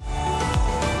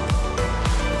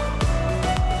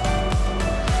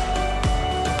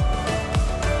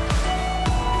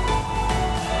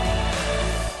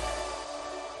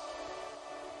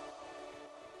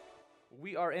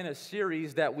a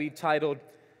series that we titled,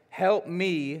 Help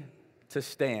Me to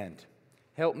Stand.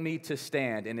 Help Me to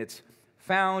Stand. And it's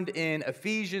found in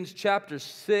Ephesians chapter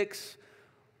 6,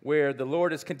 where the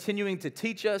Lord is continuing to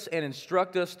teach us and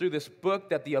instruct us through this book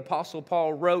that the Apostle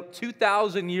Paul wrote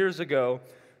 2,000 years ago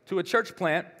to a church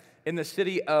plant in the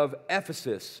city of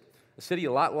Ephesus, a city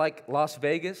a lot like Las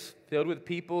Vegas, filled with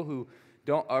people who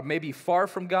are maybe far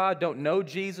from God, don't know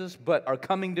Jesus, but are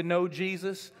coming to know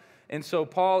Jesus. And so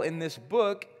Paul, in this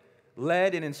book,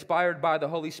 led and inspired by the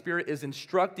Holy Spirit, is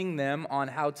instructing them on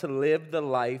how to live the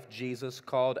life Jesus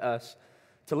called us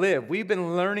to live. We've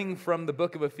been learning from the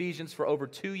book of Ephesians for over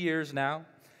 2 years now,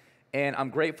 and I'm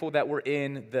grateful that we're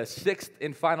in the 6th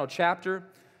and final chapter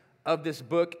of this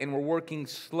book, and we're working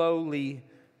slowly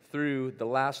through the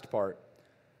last part.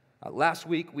 Last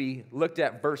week, we looked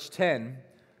at verse 10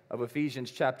 of Ephesians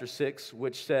chapter 6,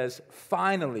 which says,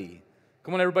 finally.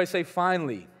 Come on, everybody say,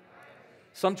 finally.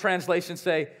 Some translations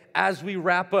say, as we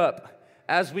wrap up,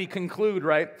 as we conclude,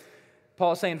 right?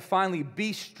 Paul's saying, finally,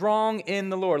 be strong in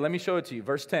the Lord. Let me show it to you.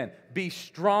 Verse 10, be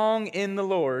strong in the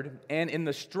Lord and in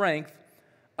the strength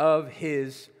of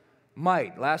His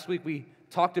might. Last week, we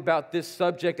talked about this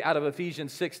subject out of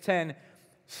Ephesians 6:10,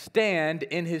 stand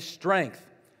in His strength.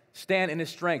 Stand in His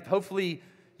strength. Hopefully,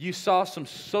 you saw some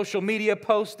social media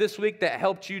posts this week that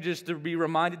helped you just to be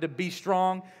reminded to be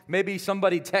strong. Maybe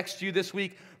somebody texted you this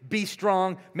week, be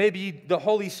strong. Maybe the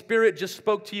Holy Spirit just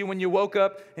spoke to you when you woke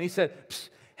up and He said, psst,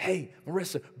 hey,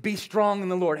 Marissa, be strong in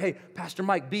the Lord. Hey, Pastor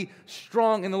Mike, be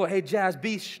strong in the Lord. Hey, Jazz,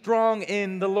 be strong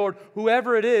in the Lord.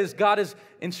 Whoever it is, God is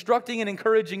instructing and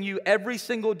encouraging you every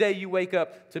single day you wake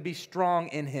up to be strong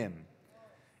in Him.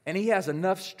 And He has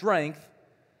enough strength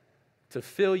to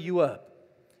fill you up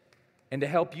and to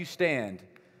help you stand.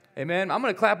 Amen. I'm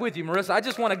going to clap with you, Marissa. I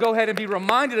just want to go ahead and be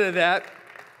reminded of that.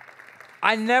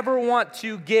 I never want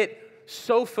to get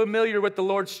so familiar with the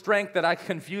Lord's strength that I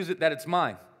confuse it that it's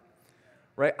mine.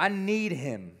 Right? I need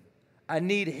Him. I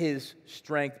need His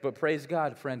strength. But praise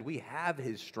God, friend, we have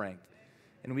His strength,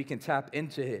 and we can tap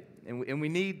into it, and we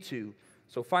need to.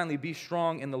 So finally, be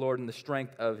strong in the Lord and the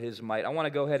strength of His might. I want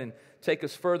to go ahead and take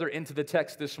us further into the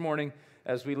text this morning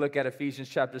as we look at Ephesians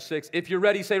chapter 6. If you're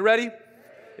ready, say ready.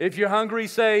 If you're hungry,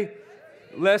 say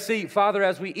let's eat. Father,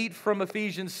 as we eat from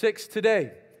Ephesians 6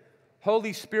 today,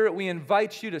 Holy Spirit, we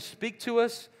invite you to speak to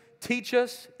us, teach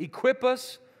us, equip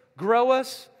us, grow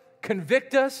us,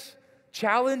 convict us,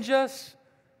 challenge us,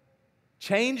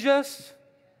 change us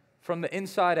from the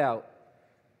inside out.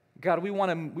 God, we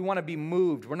want to be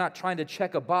moved. We're not trying to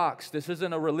check a box. This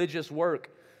isn't a religious work.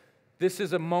 This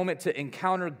is a moment to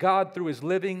encounter God through His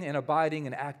living and abiding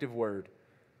and active word.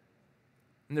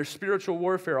 And there's spiritual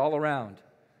warfare all around,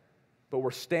 but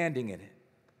we're standing in it.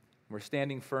 We're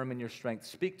standing firm in your strength.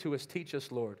 Speak to us, teach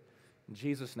us, Lord. In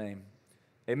Jesus' name,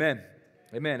 amen.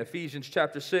 Amen. Ephesians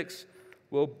chapter 6,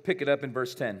 we'll pick it up in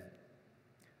verse 10.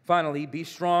 Finally, be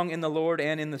strong in the Lord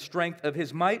and in the strength of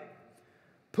His might.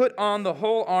 Put on the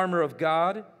whole armor of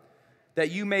God,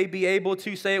 that you may be able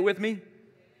to, say it with me,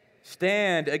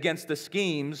 stand against the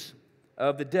schemes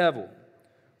of the devil.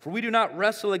 For we do not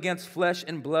wrestle against flesh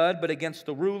and blood, but against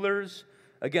the rulers,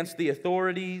 against the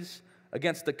authorities,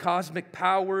 against the cosmic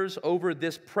powers over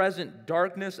this present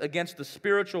darkness, against the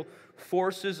spiritual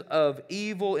forces of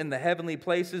evil in the heavenly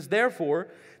places. Therefore,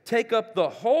 take up the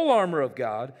whole armor of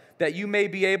God, that you may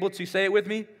be able to, say it with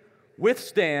me,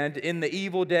 withstand in the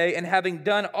evil day, and having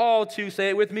done all to, say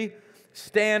it with me,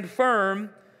 stand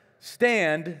firm.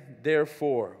 Stand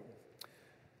therefore.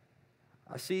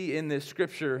 I see in this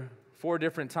scripture 4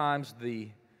 different times the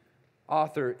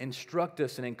author instruct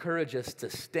us and encourage us to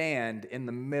stand in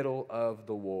the middle of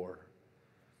the war.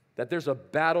 That there's a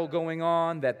battle going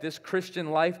on, that this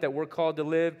Christian life that we're called to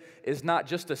live is not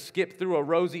just to skip through a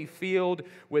rosy field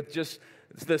with just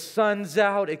the sun's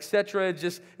out, etc.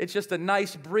 It's just a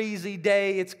nice breezy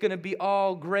day. It's going to be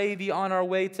all gravy on our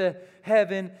way to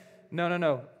heaven.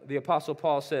 No. The Apostle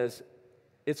Paul says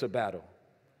it's a battle.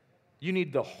 You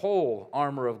need the whole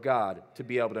armor of God to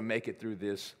be able to make it through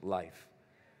this life.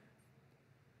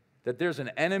 That there's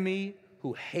an enemy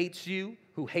who hates you,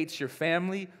 who hates your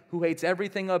family, who hates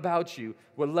everything about you,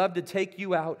 would love to take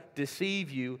you out, deceive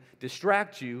you,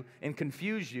 distract you, and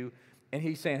confuse you. And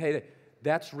he's saying, hey,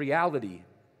 that's reality.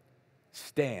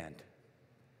 Stand.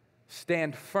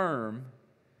 Stand firm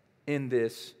in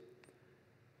this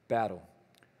battle.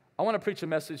 I want to preach a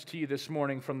message to you this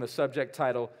morning from the subject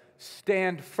title,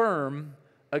 Stand Firm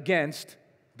Against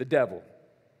the Devil.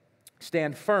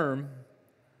 Stand firm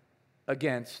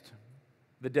against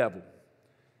the devil.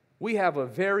 We have a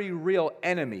very real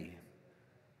enemy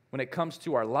when it comes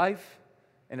to our life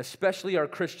and especially our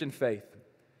Christian faith.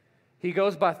 He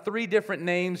goes by 3 different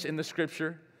names in the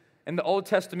Scripture. In the Old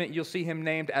Testament, you'll see him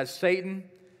named as Satan.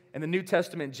 In the New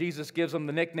Testament, Jesus gives him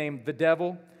the nickname the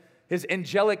devil. His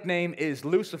angelic name is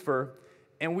Lucifer,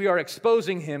 and we are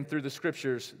exposing him through the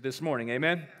Scriptures this morning.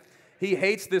 Amen? He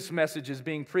hates this message as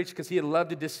being preached because he'd love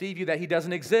to deceive you that he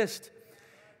doesn't exist.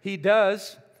 He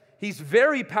does. He's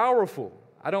very powerful.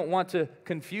 I don't want to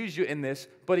confuse you in this,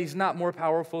 but he's not more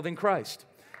powerful than Christ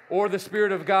or the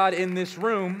Spirit of God in this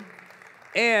room.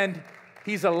 And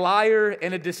he's a liar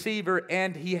and a deceiver,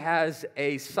 and he has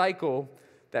a cycle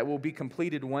that will be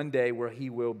completed one day where he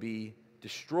will be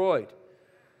destroyed.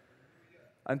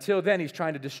 Until then, he's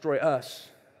trying to destroy us.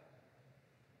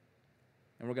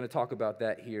 And we're going to talk about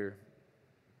that here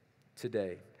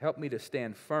today. Help me to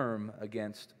stand firm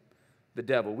against the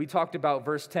devil. We talked about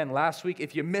verse 10 last week.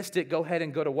 If you missed it, go ahead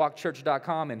and go to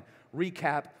walkchurch.com and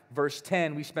recap verse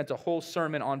 10. We spent a whole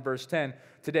sermon on verse 10.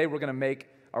 Today, we're going to make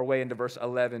our way into verse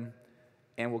 11,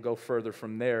 and we'll go further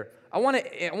from there. I want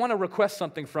to request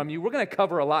something from you. We're going to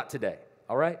cover a lot today,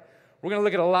 all right? We're going to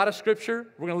look at a lot of Scripture.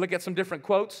 We're going to look at some different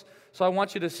quotes. So I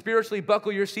want you to spiritually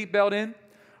buckle your seatbelt in,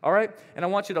 all right? And I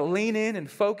want you to lean in and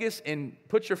focus and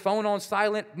put your phone on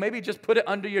silent. Maybe just put it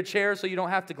under your chair so you don't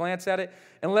have to glance at it.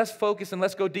 And let's focus and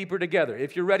let's go deeper together.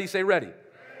 If you're ready, say ready.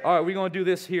 All right, we're going to do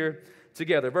this here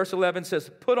together. Verse 11 says,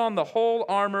 "Put on the whole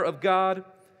armor of God,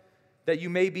 that you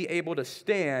may be able to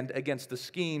stand against the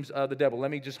schemes of the devil."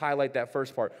 Let me just highlight that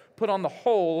first part. Put on the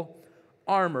whole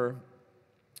armor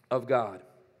of God.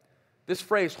 This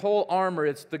phrase, whole armor,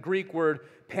 it's the Greek word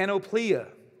panoplia.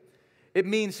 It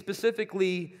means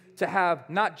specifically to have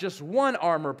not just one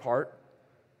armor part,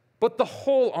 but the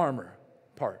whole armor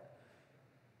part.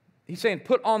 He's saying,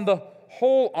 put on the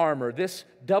whole armor. This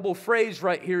double phrase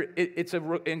right here, it's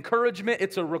an encouragement,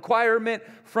 it's a requirement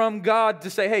from God to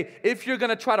say, hey, if you're going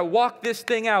to try to walk this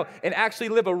thing out and actually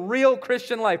live a real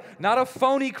Christian life, not a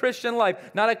phony Christian life,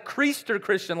 not a creaster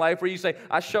Christian life where you say,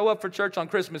 I show up for church on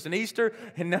Christmas and Easter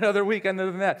and another weekend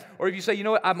other than that. Or if you say, you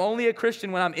know what, I'm only a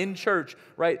Christian when I'm in church,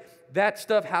 right? That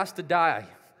stuff has to die.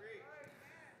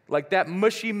 Like that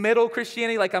mushy middle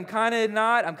Christianity, like I'm kind of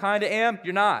not, I'm kind of am,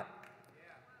 you're not.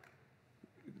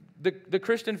 The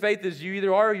Christian faith is you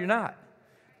either are or you're not.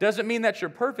 Doesn't mean that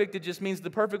you're perfect. It just means the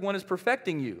perfect one is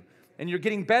perfecting you. And you're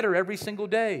getting better every single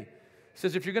day. It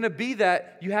says if you're going to be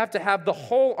that, you have to have the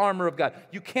whole armor of God.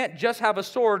 You can't just have a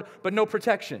sword but no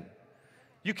protection.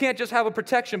 You can't just have a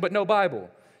protection but no Bible.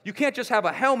 You can't just have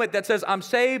a helmet that says I'm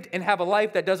saved and have a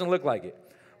life that doesn't look like it.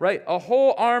 Right? A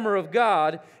whole armor of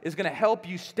God is going to help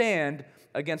you stand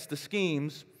against the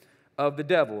schemes of the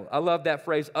devil. I love that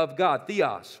phrase, of God,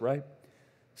 theos, right?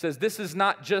 Says this is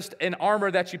not just an armor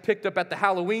that you picked up at the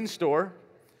Halloween store.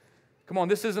 Come on,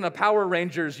 this isn't a Power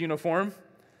Rangers uniform.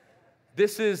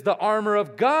 This is the armor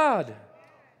of God.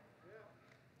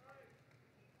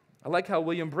 I like how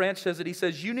William Branch says it. He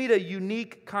says, you need a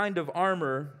unique kind of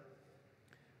armor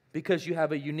because you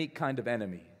have a unique kind of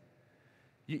enemy.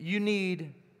 You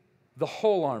need the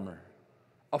whole armor,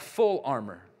 a full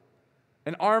armor.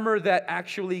 An armor that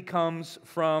actually comes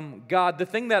from God. The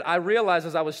thing that I realized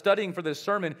as I was studying for this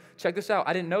sermon, check this out,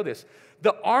 I didn't know this.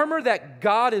 The armor that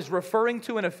God is referring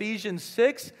to in Ephesians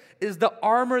 6 is the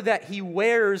armor that He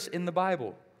wears in the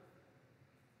Bible.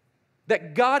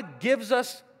 That God gives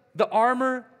us the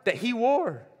armor that He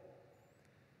wore.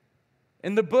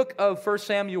 In the book of 1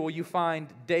 Samuel, you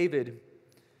find David, and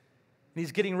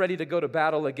he's getting ready to go to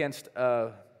battle against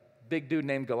a big dude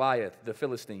named Goliath, the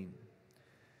Philistine.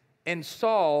 And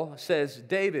Saul says,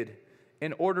 David,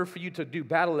 in order for you to do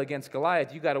battle against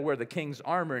Goliath, you got to wear the king's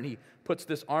armor. And he puts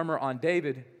this armor on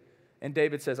David. And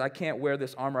David says, I can't wear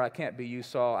this armor. I can't be you,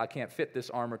 Saul. I can't fit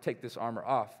this armor. Take this armor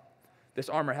off. This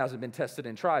armor hasn't been tested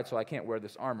and tried, so I can't wear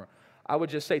this armor. I would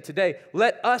just say today,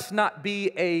 let us not be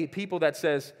a people that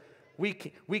says, we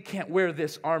can't wear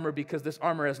this armor because this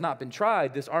armor has not been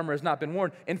tried. This armor has not been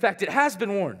worn. In fact, it has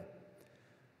been worn.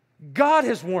 God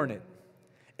has worn it.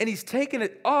 And He's taken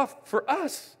it off for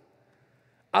us.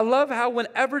 I love how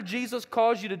whenever Jesus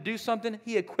calls you to do something,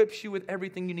 He equips you with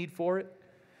everything you need for it.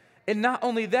 And not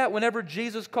only that, whenever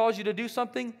Jesus calls you to do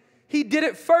something, He did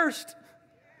it first.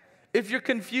 If you're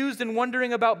confused and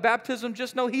wondering about baptism,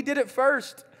 just know He did it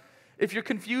first. If you're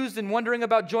confused and wondering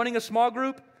about joining a small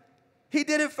group, He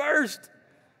did it first.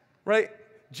 Right?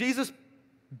 Jesus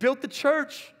built the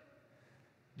church.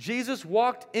 Jesus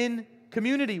walked in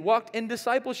community, walked in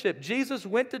discipleship. Jesus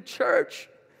went to church.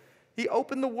 He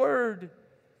opened the Word.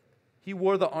 He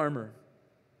wore the armor.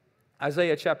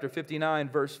 Isaiah chapter 59,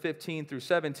 verse 15 through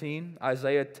 17,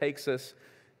 Isaiah takes us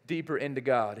deeper into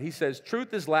God. He says,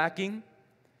 truth is lacking,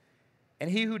 and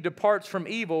he who departs from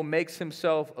evil makes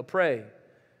himself a prey.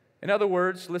 In other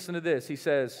words, listen to this. He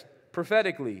says,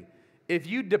 prophetically, if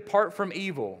you depart from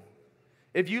evil,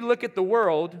 if you look at the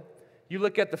world, you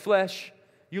look at the flesh,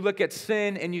 you look at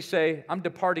sin, and you say, I'm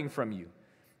departing from you.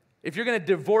 If you're going to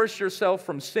divorce yourself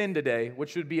from sin today,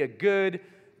 which would be a good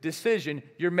decision,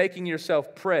 you're making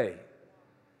yourself pray.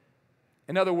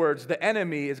 In other words, the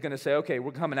enemy is going to say, okay,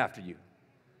 we're coming after you.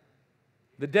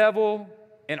 The devil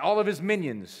and all of his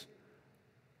minions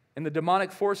and the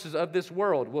demonic forces of this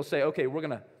world will say, okay, we're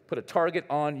going to put a target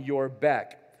on your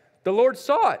back. The Lord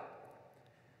saw it,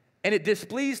 and it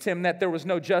displeased him that there was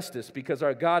no justice, because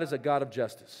our God is a God of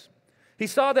justice. He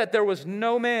saw that there was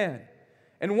no man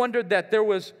and wondered that there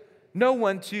was no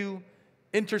one to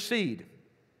intercede.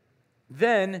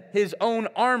 Then his own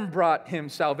arm brought him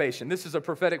salvation. This is a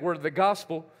prophetic word of the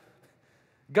gospel.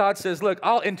 God says, look,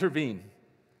 I'll intervene.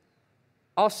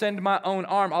 I'll send my own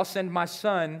arm. I'll send my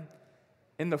son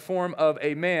in the form of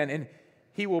a man, and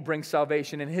he will bring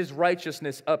salvation, and his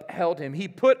righteousness upheld him. He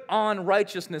put on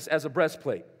righteousness as a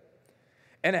breastplate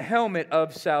and a helmet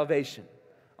of salvation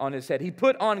on his head. He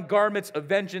put on garments of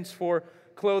vengeance for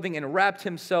clothing and wrapped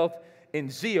himself in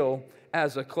zeal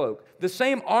as a cloak. The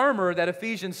same armor that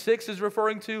Ephesians 6 is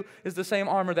referring to is the same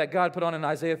armor that God put on in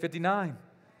Isaiah 59.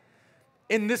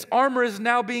 And this armor is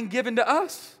now being given to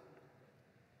us.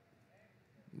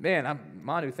 Man,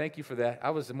 Manu, thank you for that. I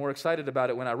was more excited about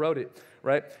it when I wrote it,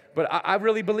 right? But I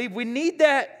really believe we need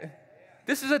that.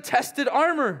 This is a tested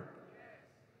armor.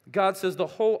 God says the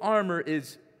whole armor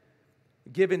is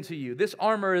given to you. This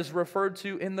armor is referred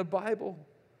to in the Bible.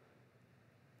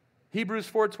 Hebrews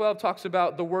 4:12 talks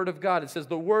about the Word of God. It says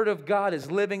the Word of God is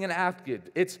living and active.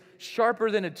 It's sharper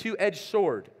than a two-edged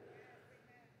sword.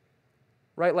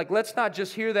 Right? Like, let's not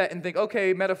just hear that and think,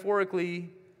 okay,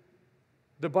 metaphorically,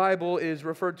 the Bible is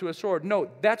referred to as sword. No,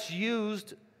 that's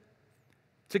used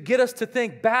to get us to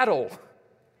think battle.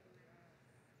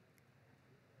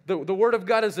 The Word of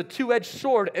God is a two-edged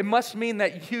sword. It must mean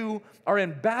that you are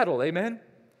in battle, amen?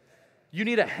 You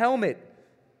need a helmet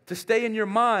to stay in your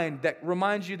mind that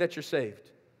reminds you that you're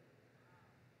saved,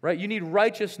 right? You need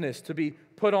righteousness to be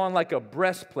put on like a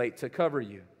breastplate to cover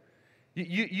you.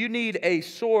 You need a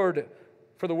sword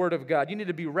for the Word of God. You need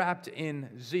to be wrapped in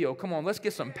zeal. Come on, let's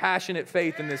get some passionate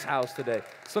faith in this house today.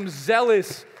 Some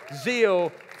zealous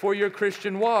zeal for your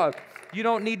Christian walk. You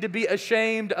don't need to be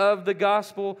ashamed of the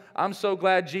gospel. I'm so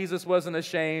glad Jesus wasn't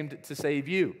ashamed to save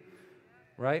you,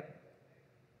 right?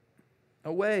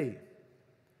 Away.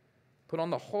 Put on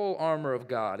the whole armor of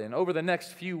God. And over the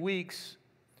next few weeks,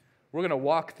 we're going to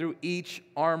walk through each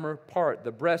armor part: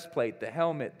 the breastplate, the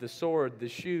helmet, the sword, the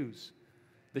shoes,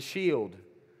 the shield.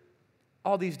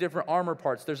 All these different armor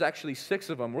parts. There's actually 6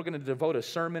 of them. We're going to devote a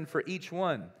sermon for each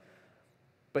one.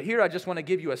 But here I just want to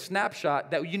give you a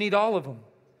snapshot that you need all of them.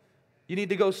 You need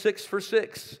to go 6 for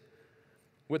 6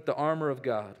 with the armor of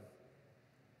God.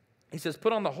 He says,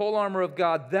 put on the whole armor of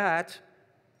God that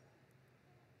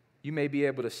you may be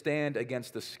able to stand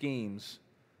against the schemes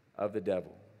of the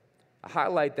devil. I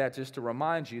highlight that just to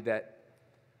remind you that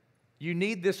you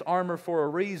need this armor for a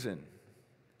reason.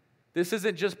 This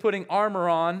isn't just putting armor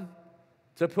on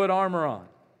to put armor on.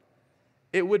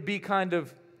 It would be kind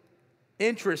of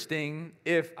interesting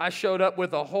if I showed up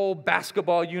with a whole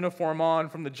basketball uniform on,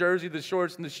 from the jersey, the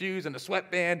shorts, and the shoes, and the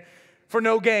sweatband for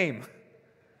no game.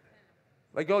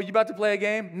 Like, oh, you about to play a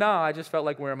game? Nah, I just felt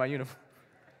like wearing my uniform.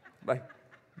 Like,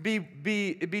 it'd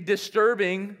be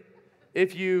disturbing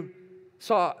if you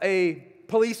saw a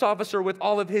police officer with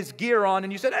all of his gear on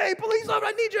and you said, hey, police officer,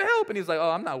 I need your help. And he's like, oh,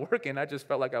 I'm not working. I just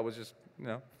felt like I was just,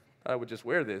 I would just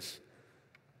wear this.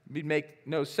 It'd make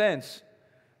no sense.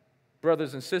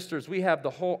 Brothers and sisters, we have the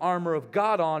whole armor of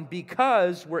God on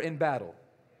because we're in battle.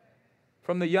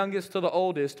 From the youngest to the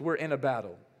oldest, we're in a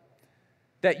battle.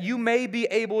 That you may be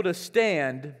able to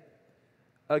stand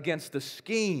against the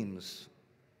schemes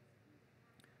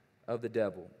of the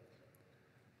devil.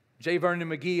 J. Vernon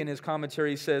McGee in his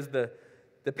commentary says the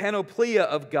panoplia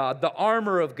of God, the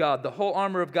armor of God, the whole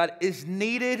armor of God is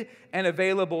needed and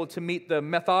available to meet the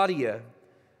methodia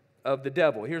of the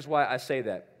devil. Here's why I say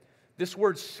that. This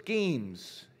word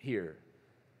schemes here,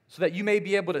 so that you may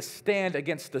be able to stand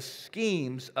against the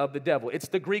schemes of the devil. It's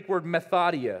the Greek word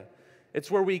methodia.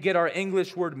 It's where we get our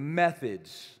English word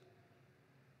methods.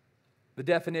 The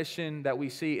definition that we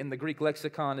see in the Greek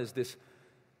lexicon is this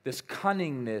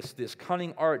cunningness, this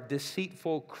cunning art,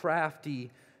 deceitful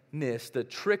craftiness, the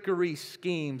trickery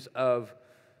schemes of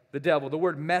the devil. The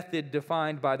word method,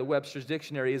 defined by the Webster's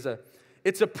Dictionary,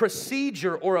 it's a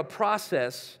procedure or a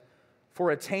process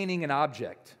for attaining an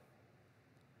object.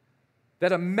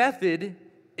 That a method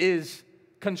is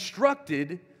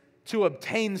constructed to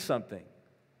obtain something.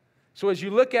 So as you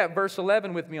look at verse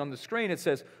 11 with me on the screen, it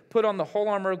says, put on the whole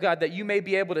armor of God that you may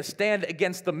be able to stand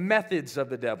against the methods of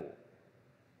the devil.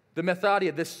 The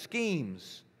methodia, the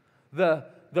schemes, the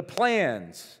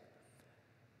plans.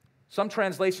 Some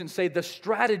translations say the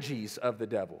strategies of the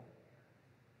devil.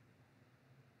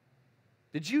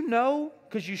 Did you know,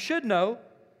 because you should know,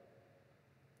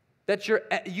 that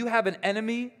you have an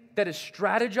enemy that is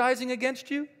strategizing against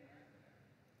you?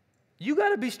 You got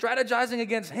to be strategizing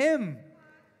against him.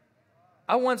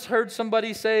 I once heard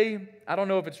somebody say, I don't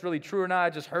know if it's really true or not, I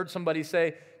just heard somebody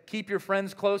say, keep your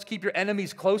friends close, keep your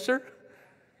enemies closer.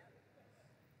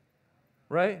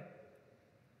 Right?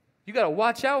 You got to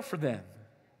watch out for them.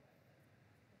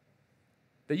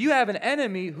 That you have an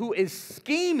enemy who is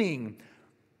scheming,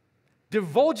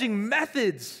 divulging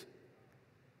methods.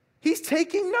 He's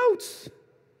taking notes,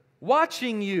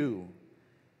 watching you,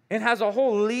 and has a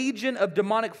whole legion of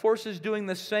demonic forces doing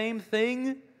the same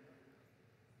thing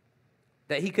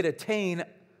that he could attain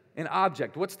an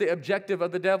object. What's the objective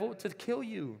of the devil? To kill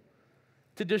you,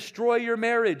 to destroy your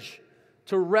marriage,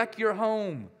 to wreck your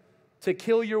home, to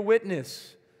kill your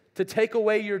witness, to take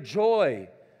away your joy.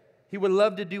 He would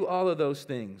love to do all of those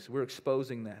things. We're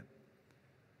exposing that.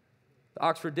 The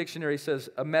Oxford Dictionary says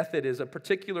a method is a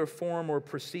particular form or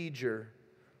procedure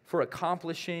for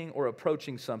accomplishing or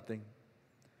approaching something.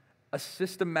 A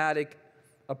systematic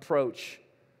approach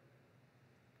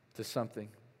to something.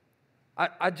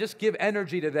 I just give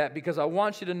energy to that because I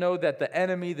want you to know that the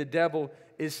enemy, the devil,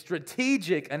 is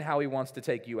strategic in how he wants to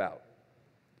take you out.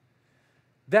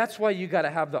 That's why you got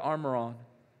to have the armor on.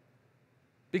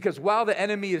 Because while the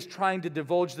enemy is trying to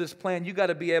divulge this plan, you got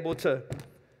to be able to,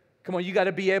 you got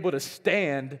to be able to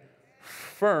stand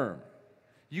firm.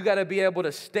 You got to be able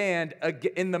to stand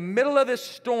in the middle of this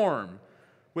storm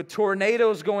with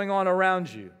tornadoes going on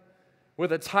around you,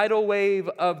 with a tidal wave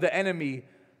of the enemy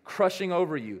crushing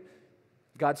over you.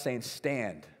 God's saying,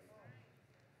 stand.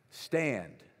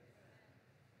 Stand.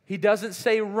 He doesn't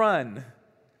say run.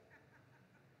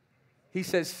 He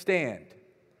says stand.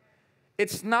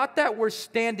 It's not that we're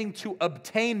standing to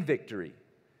obtain victory.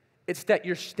 It's that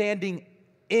you're standing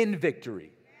in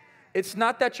victory. It's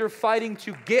not that you're fighting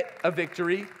to get a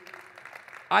victory.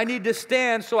 I need to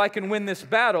stand so I can win this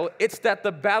battle. It's that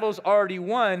the battle's already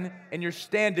won and you're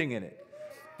standing in it.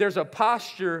 There's a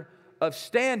posture of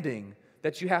standing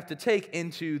that you have to take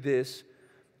into this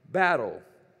battle.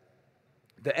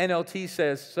 The NLT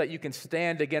says so that you can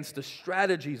stand against the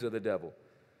strategies of the devil.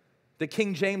 The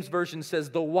King James Version says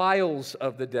the wiles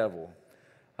of the devil.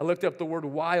 I looked up the word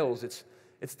wiles.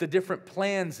 It's the different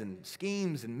plans and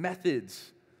schemes and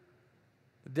methods.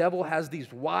 The devil has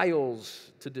these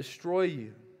wiles to destroy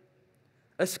you.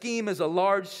 A scheme is a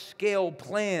large-scale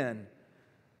plan.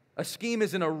 A scheme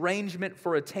is an arrangement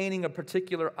for attaining a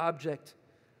particular object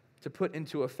to put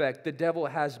into effect. The devil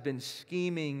has been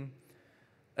scheming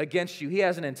against you. He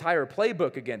has an entire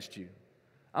playbook against you.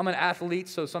 I'm an athlete,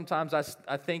 so sometimes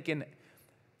I think in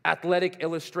athletic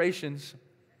illustrations.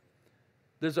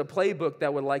 There's a playbook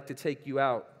that would like to take you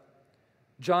out.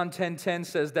 John 10:10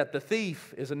 says that the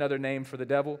thief is another name for the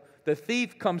devil. The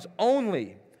thief comes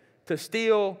only to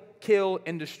steal, kill,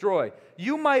 and destroy.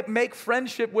 You might make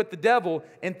friendship with the devil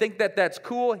and think that that's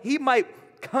cool. He might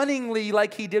cunningly,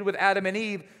 like he did with Adam and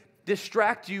Eve,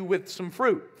 distract you with some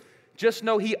fruit. Just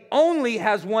know he only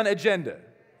has one agenda: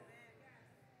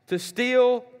 to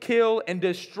steal, kill, and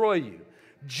destroy you.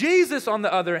 Jesus, on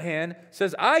the other hand,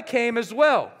 says, I came as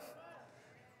well,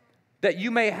 that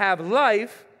you may have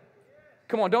life.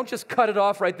 Come on, don't just cut it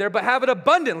off right there, but have it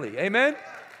abundantly. Amen?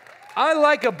 I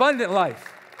like abundant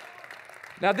life.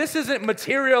 Now, this isn't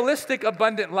materialistic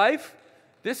abundant life.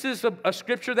 This is a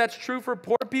scripture that's true for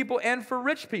poor people and for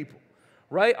rich people,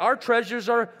 right? Our treasures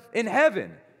are in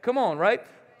heaven. Come on, right?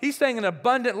 He's saying an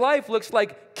abundant life looks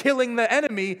like killing the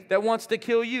enemy that wants to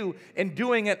kill you and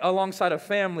doing it alongside a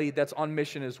family that's on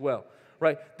mission as well,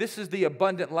 right? This is the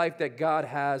abundant life that God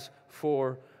has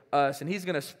for us, and he's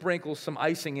going to sprinkle some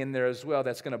icing in there as well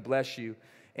that's going to bless you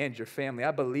and your family.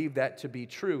 I believe that to be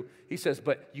true. He says,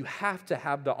 but you have to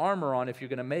have the armor on if you're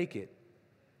going to make it.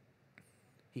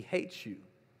 He hates you.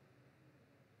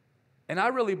 And I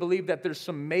really believe that there's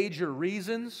some major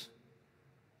reasons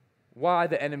why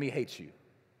the enemy hates you.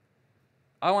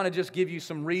 I want to just give you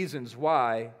some reasons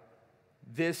why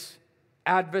this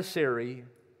adversary,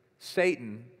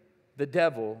 Satan, the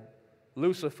devil,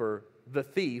 Lucifer, the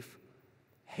thief,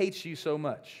 hates you so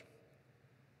much.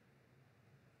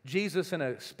 Jesus, in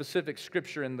a specific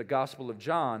scripture in the Gospel of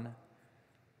John,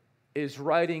 is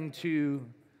writing to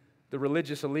the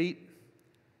religious elite,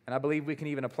 and I believe we can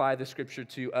even apply this scripture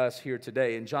to us here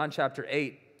today. In John chapter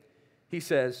 8, he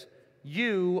says,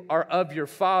 you are of your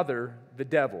father, the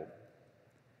devil,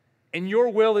 and your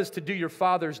will is to do your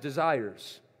father's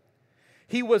desires.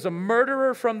 He was a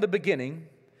murderer from the beginning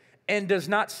and does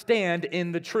not stand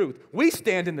in the truth. We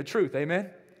stand in the truth, amen?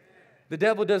 The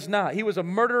devil does not. He was a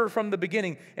murderer from the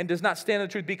beginning and does not stand in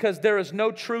the truth because there is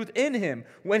no truth in him.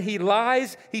 When he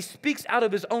lies, he speaks out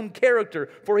of his own character,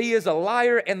 for he is a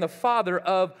liar and the father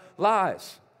of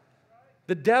lies.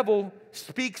 The devil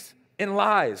speaks in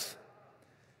lies.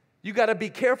 You got to be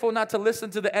careful not to listen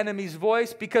to the enemy's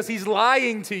voice because he's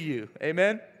lying to you.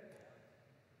 Amen?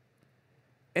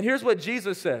 And here's what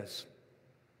Jesus says.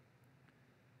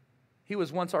 He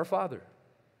was once our father.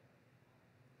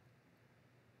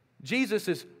 Jesus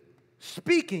is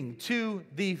speaking to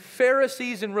the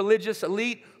Pharisees and religious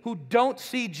elite who don't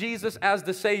see Jesus as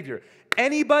the Savior.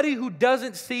 Anybody who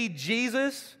doesn't see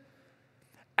Jesus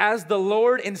as the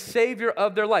Lord and Savior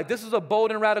of their life. This is a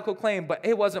bold and radical claim, but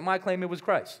it wasn't my claim, it was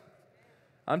Christ.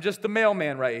 I'm just the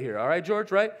mailman right here, all right,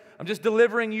 George, right? I'm just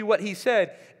delivering you what he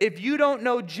said. If you don't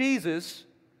know Jesus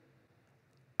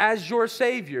as your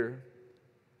Savior,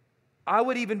 I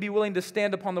would even be willing to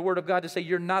stand upon the Word of God to say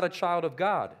you're not a child of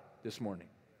God this morning.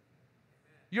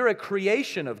 You're a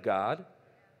creation of God,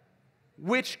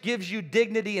 which gives you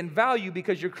dignity and value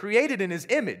because you're created in His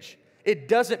image. It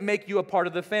doesn't make you a part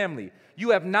of the family.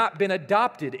 You have not been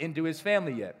adopted into His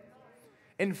family yet.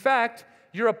 In fact,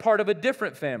 you're a part of a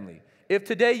different family. If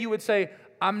today you would say,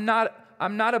 I'm not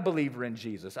a believer in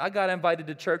Jesus. I got invited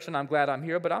to church and I'm glad I'm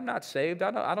here, but I'm not saved.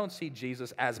 I don't see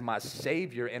Jesus as my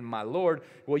Savior and my Lord.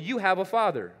 Well, you have a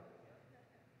father.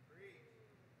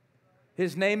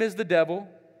 His name is the devil,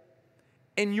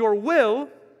 and your will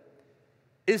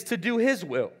is to do his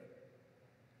will.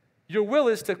 Your will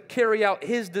is to carry out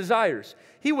his desires.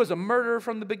 He was a murderer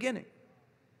from the beginning.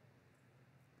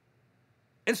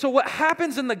 And so what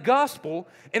happens in the gospel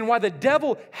and why the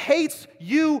devil hates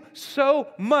you so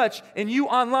much and you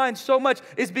online so much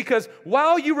is because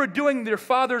while you were doing your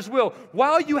father's will,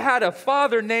 while you had a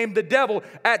father named the devil,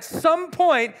 at some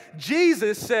point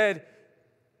Jesus said,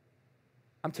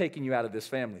 I'm taking you out of this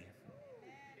family.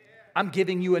 I'm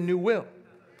giving you a new will.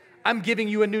 I'm giving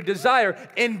you a new desire.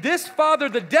 And this father,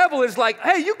 the devil, is like,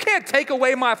 hey, you can't take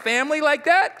away my family like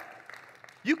that.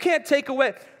 You can't take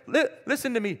away.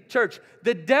 Listen to me, church.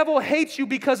 The devil hates you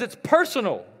because it's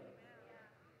personal.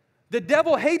 The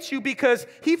devil hates you because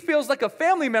he feels like a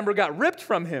family member got ripped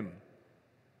from him.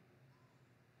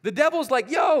 The devil's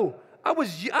like, yo,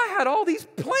 I had all these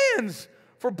plans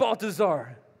for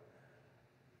Balthazar.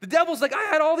 The devil's like, I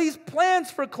had all these plans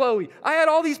for Chloe. I had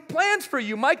all these plans for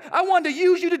you, Mike. I wanted to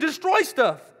use you to destroy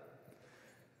stuff.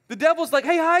 The devil's like,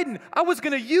 hey, Hayden, I was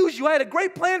going to use you. I had a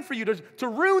great plan for you to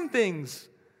ruin things.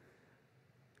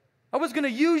 I was going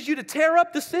to use you to tear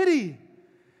up the city.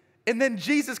 And then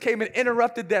Jesus came and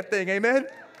interrupted that thing, amen?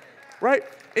 Right?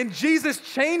 And Jesus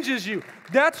changes you.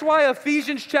 That's why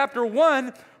Ephesians chapter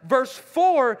 1, verse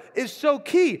 4 is so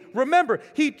key. Remember,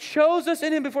 He chose us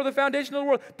in Him before the foundation of the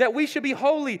world that we should be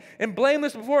holy and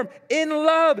blameless before Him. In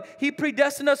love, He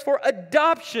predestined us for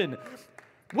adoption.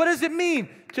 What does it mean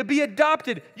to be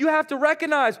adopted? You have to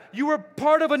recognize you were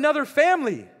part of another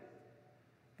family.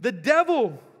 The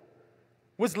devil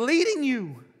was leading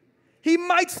you. He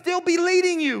might still be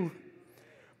leading you.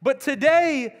 But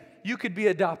today, you could be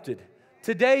adopted.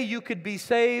 Today, you could be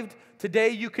saved. Today,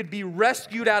 you could be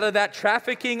rescued out of that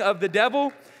trafficking of the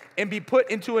devil and be put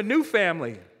into a new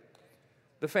family,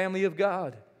 the family of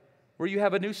God, where you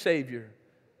have a new Savior,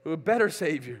 a better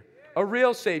Savior, a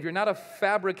real Savior, not a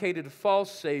fabricated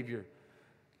false Savior,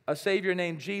 a Savior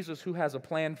named Jesus who has a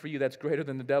plan for you that's greater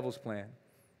than the devil's plan.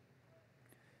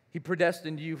 He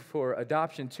predestined you for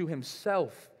adoption to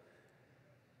Himself.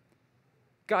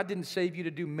 God didn't save you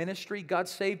to do ministry. God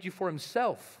saved you for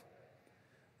Himself.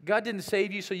 God didn't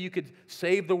save you so you could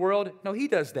save the world. No, He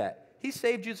does that. He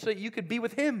saved you so you could be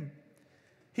with Him.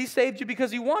 He saved you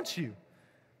because He wants you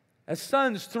as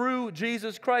sons through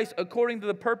Jesus Christ according to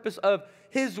the purpose of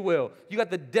His will. You got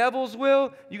the devil's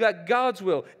will. You got God's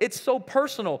will. It's so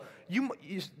personal.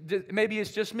 Maybe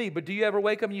it's just me, but do you ever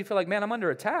wake up and you feel like, man, I'm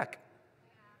under attack?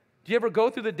 Do you ever go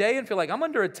through the day and feel like, I'm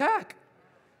under attack?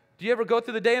 Do you ever go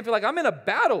through the day and feel like, I'm in a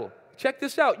battle? Check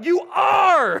this out. You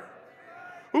are.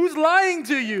 Who's lying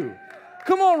to you?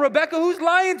 Come on, Rebecca, who's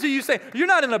lying to you? Say, you're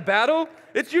not in a battle.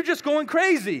 You're just going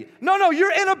crazy. No,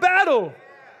 you're in a battle.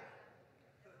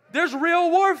 There's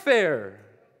real warfare.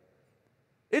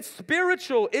 It's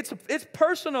spiritual. It's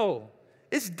personal.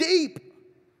 It's deep.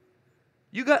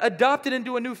 You got adopted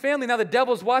into a new family. Now the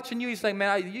devil's watching you. He's saying,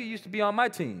 man, you used to be on my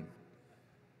team.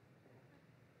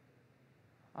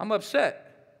 I'm upset.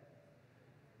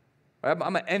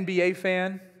 I'm an NBA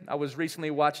fan. I was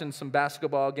recently watching some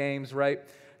basketball games, right?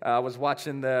 I was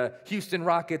watching the Houston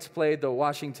Rockets play the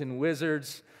Washington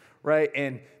Wizards, right?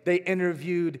 And they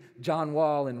interviewed John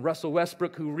Wall and Russell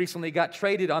Westbrook, who recently got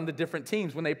traded on the different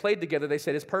teams. When they played together, they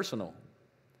said it's personal.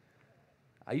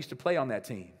 I used to play on that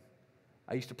team.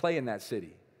 I used to play in that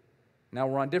city. Now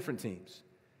we're on different teams.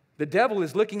 The devil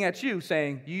is looking at you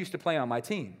saying, you used to play on my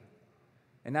team,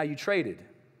 and now you traded,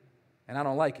 and I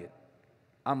don't like it.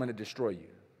 I'm going to destroy you.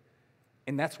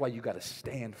 And that's why you got to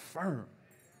stand firm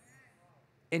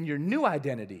in your new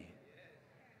identity.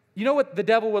 You know what the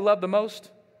devil would love the most?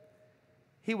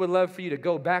 He would love for you to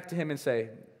go back to him and say,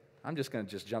 I'm just going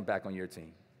to jump back on your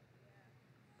team.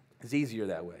 It's easier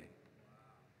that way.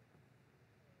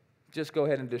 Just go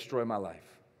ahead and destroy my life.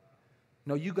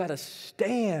 No, you got to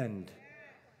stand.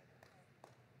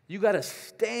 You got to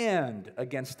stand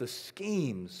against the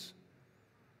schemes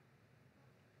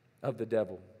of the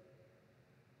devil.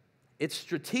 It's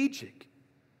strategic.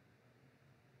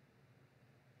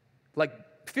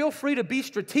 Like, feel free to be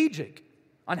strategic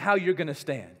on how you're going to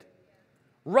stand.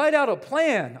 Write out a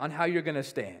plan on how you're going to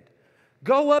stand.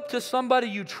 Go up to somebody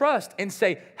you trust and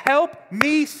say, help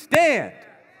me stand.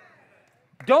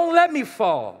 Don't let me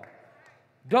fall.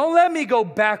 Don't let me go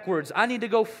backwards. I need to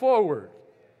go forward.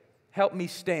 Help me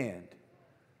stand.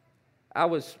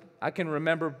 I can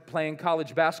remember playing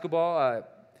college basketball. I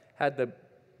had the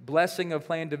blessing of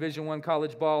playing Division I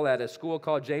college ball at a school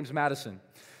called James Madison.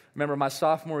 Remember my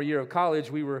sophomore year of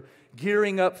college, we were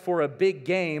gearing up for a big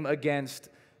game against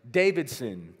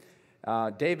Davidson.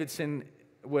 Davidson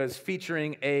was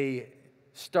featuring a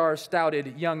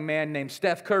star-studded young man named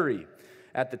Steph Curry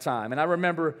at the time. And I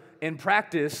remember in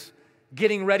practice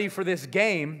getting ready for this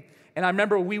game, and I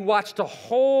remember we watched a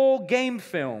whole game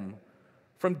film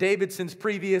from Davidson's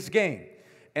previous game.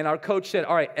 And our coach said,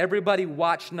 all right, everybody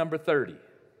watch number 30.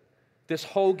 This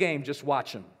whole game, just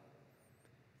watch him.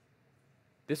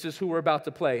 This is who we're about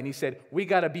to play. And he said, we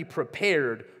got to be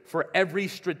prepared for every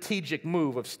strategic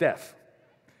move of Steph.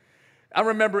 I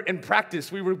remember in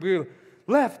practice, we were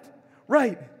left,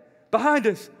 right, behind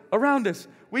us, around us.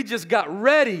 We just got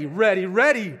ready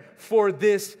for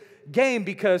this game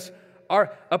because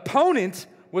our opponent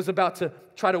was about to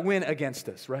try to win against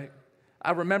us, right?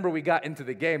 I remember we got into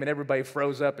the game and everybody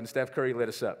froze up and Steph Curry lit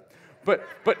us up. But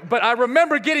I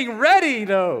remember getting ready,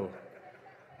 though.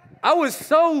 I was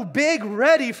so big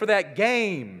ready for that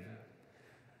game.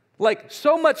 Like,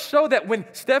 so much so that when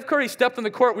Steph Curry stepped on the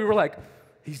court, we were like,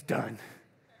 he's done.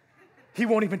 He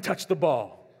won't even touch the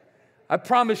ball. I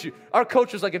promise you. Our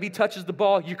coach was like, if he touches the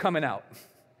ball, you're coming out.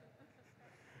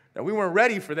 Now, we weren't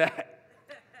ready for that.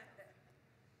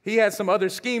 He had some other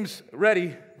schemes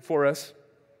ready for us.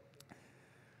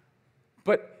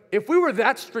 But if we were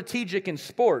that strategic in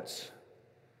sports,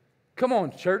 come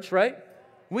on, church, right?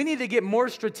 We need to get more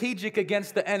strategic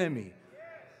against the enemy.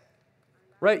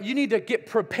 Right? You need to get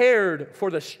prepared for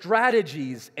the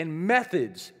strategies and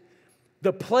methods,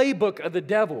 the playbook of the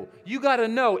devil. You got to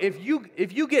know, if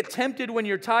you get tempted when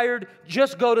you're tired,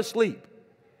 just go to sleep.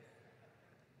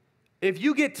 If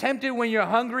you get tempted when you're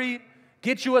hungry,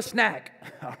 get you a snack.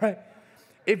 All right?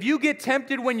 If you get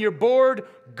tempted when you're bored,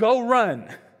 go run.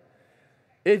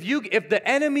 If the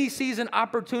enemy sees an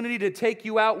opportunity to take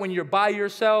you out when you're by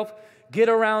yourself, get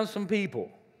around some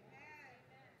people.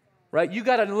 Right? You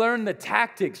got to learn the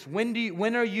tactics.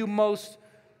 When are you most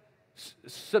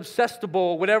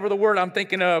susceptible, whatever the word I'm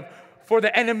thinking of, for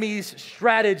the enemy's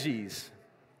strategies?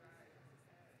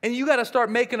 And you got to start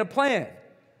making a plan.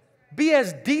 Be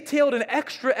as detailed and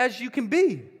extra as you can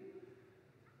be.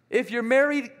 If you're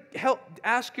married,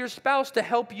 ask your spouse to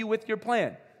help you with your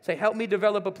plan. Say, help me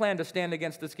develop a plan to stand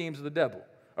against the schemes of the devil,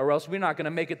 or else we're not going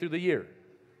to make it through the year.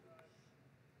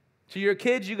 To your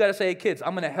kids, you got to say, hey, kids,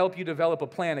 I'm going to help you develop a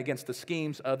plan against the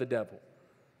schemes of the devil.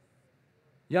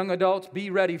 Young adults,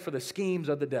 be ready for the schemes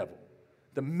of the devil,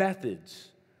 the methods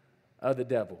of the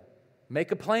devil.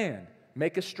 Make a plan,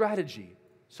 make a strategy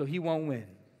so he won't win.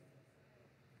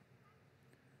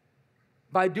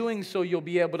 By doing so, you'll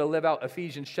be able to live out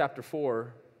Ephesians chapter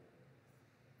 4,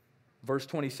 verse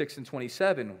 26 and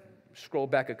 27. Scroll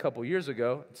back a couple years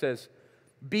ago. It says,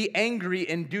 be angry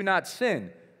and do not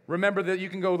sin. Remember that you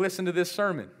can go listen to this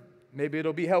sermon. Maybe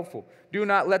it'll be helpful. Do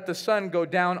not let the sun go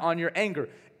down on your anger.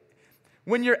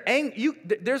 When you're angry,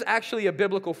 there's actually a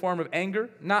biblical form of anger.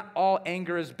 Not all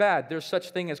anger is bad. There's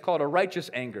such thing as called a righteous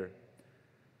anger.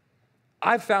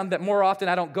 I've found that more often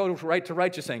I don't go right to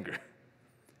righteous anger.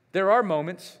 There are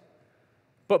moments,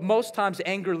 but most times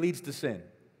anger leads to sin.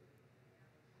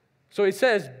 So he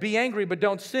says, be angry, but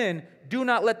don't sin. Do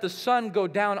not let the sun go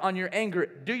down on your anger.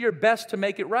 Do your best to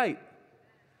make it right.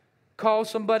 call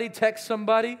somebody, text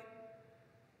somebody,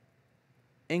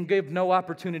 and give no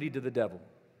opportunity to the devil.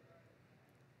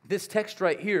 This text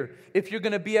right here, if you're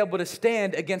going to be able to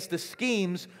stand against the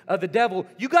schemes of the devil,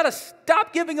 you got to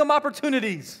stop giving him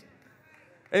opportunities.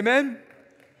 Amen?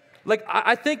 Like,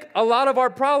 I think a lot of our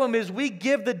problem is we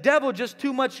give the devil just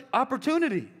too much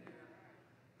opportunity.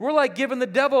 We're like giving the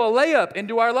devil a layup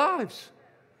into our lives.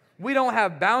 We don't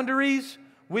have boundaries.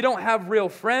 We don't have real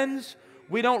friends.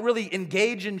 We don't really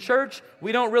engage in church.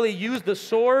 We don't really use the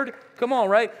sword. Come on,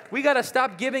 right? We got to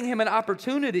stop giving him an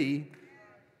opportunity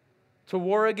to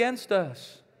war against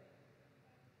us.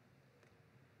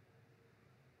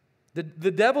 The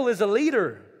devil is a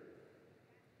leader.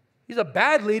 He's a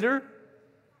bad leader,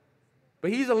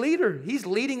 but he's a leader. He's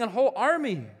leading a whole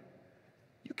army.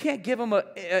 You can't give him an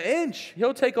inch.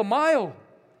 He'll take a mile.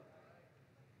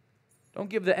 Don't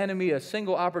give the enemy a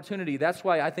single opportunity. That's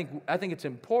why I think it's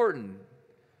important.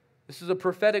 This is a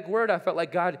prophetic word. I felt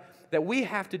like God, that we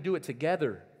have to do it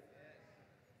together.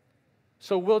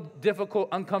 So will difficult,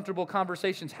 uncomfortable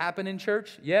conversations happen in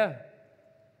church? Yeah.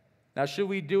 Now, should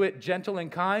we do it gentle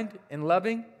and kind and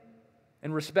loving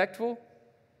and respectful?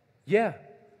 Yeah.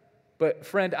 But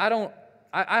friend,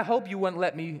 I hope you wouldn't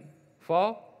let me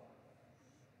fall.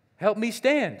 Help me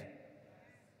stand.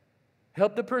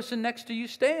 Help the person next to you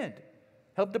stand.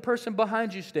 Help the person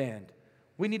behind you stand.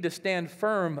 We need to stand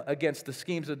firm against the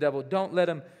schemes of the devil. Don't let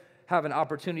him have an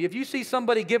opportunity. If you see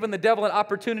somebody giving the devil an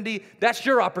opportunity, that's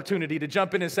your opportunity to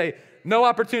jump in and say, no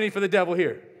opportunity for the devil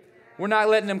here. We're not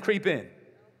letting him creep in.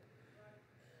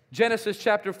 Genesis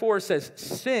chapter 4 says,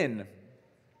 sin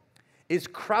is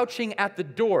crouching at the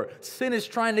door. Sin is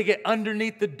trying to get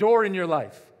underneath the door in your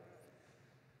life.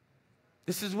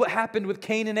 This is what happened with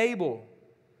Cain and Abel.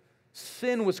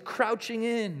 Sin was crouching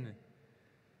in.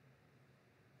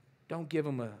 Don't give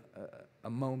him a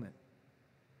moment.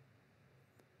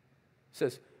 It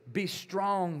says, be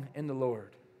strong in the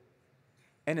Lord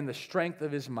and in the strength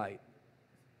of his might.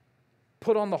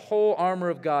 Put on the whole armor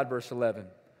of God, verse 11,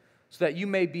 so that you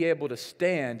may be able to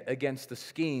stand against the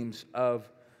schemes of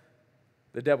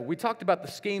the devil. We talked about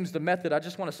the schemes, the method. I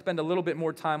just want to spend a little bit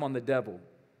more time on the devil.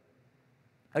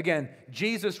 Again,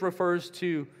 Jesus refers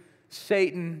to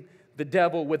Satan, the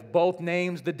devil, with both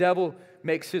names. The devil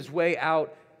makes his way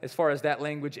out as far as that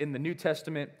language in the New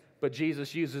Testament, but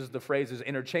Jesus uses the phrases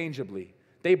interchangeably.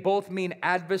 They both mean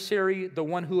adversary, the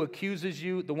one who accuses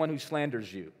you, the one who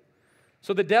slanders you.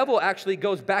 So the devil actually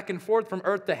goes back and forth from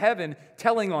earth to heaven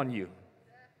telling on you.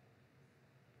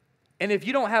 And if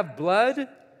you don't have blood,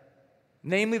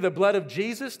 namely the blood of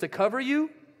Jesus, to cover you,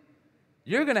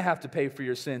 you're going to have to pay for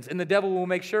your sins, and the devil will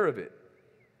make sure of it.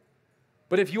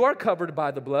 But if you are covered by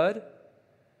the blood,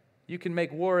 you can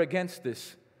make war against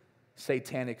this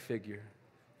satanic figure.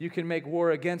 You can make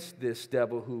war against this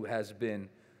devil who has been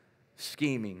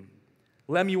scheming.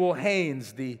 Lemuel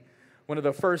Haynes, one of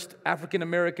the first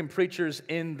African-American preachers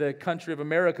in the country of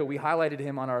America, we highlighted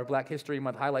him on our Black History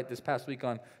Month highlight this past week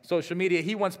on social media.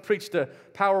 He once preached a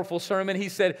powerful sermon. He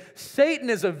said,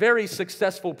 Satan is a very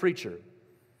successful preacher.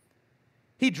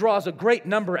 He draws a great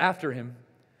number after him.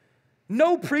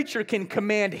 No preacher can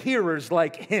command hearers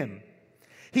like him.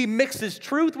 He mixes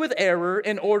truth with error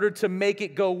in order to make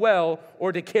it go well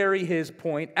or to carry his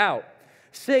point out.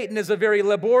 Satan is a very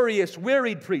laborious,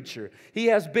 wearied preacher. He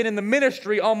has been in the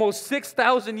ministry almost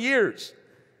 6,000 years,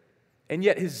 and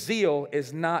yet his zeal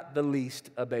is not the least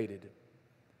abated.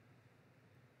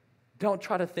 Don't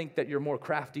try to think that you're more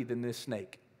crafty than this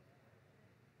snake.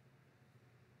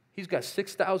 He's got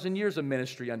 6,000 years of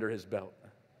ministry under his belt.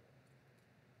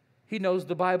 He knows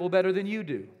the Bible better than you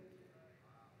do.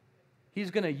 He's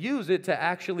going to use it to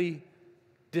actually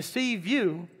deceive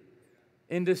you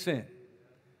into sin.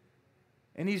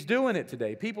 And he's doing it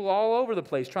today. People all over the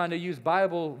place trying to use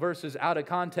Bible verses out of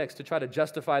context to try to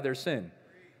justify their sin.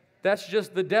 That's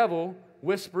just the devil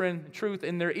whispering truth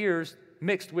in their ears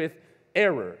mixed with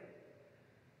error.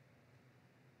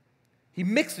 He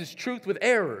mixes truth with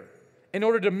error in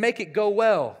order to make it go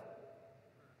well.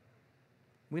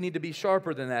 We need to be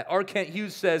sharper than that. R. Kent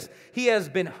Hughes says he has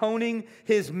been honing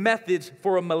his methods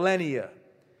for a millennia.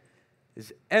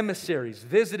 His emissaries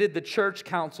visited the church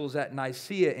councils at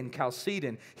Nicaea and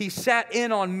Chalcedon. He sat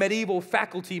in on medieval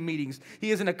faculty meetings.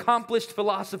 He is an accomplished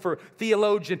philosopher,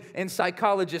 theologian, and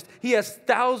psychologist. He has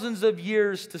thousands of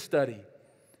years to study.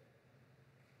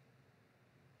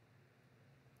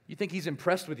 You think he's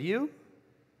impressed with you?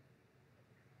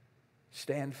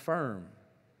 Stand firm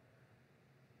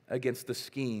against the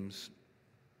schemes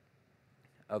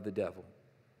of the devil.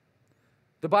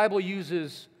 The Bible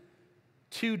uses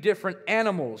two different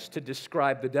animals to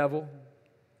describe the devil.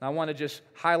 I want to just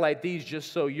highlight these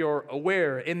just so you're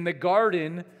aware. In the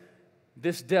garden,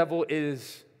 this devil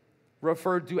is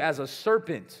referred to as a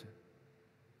serpent,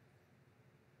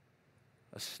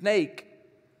 a snake,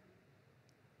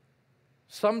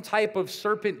 some type of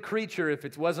serpent creature. If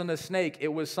it wasn't a snake, it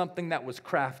was something that was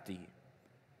crafty,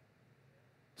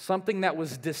 something that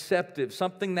was deceptive,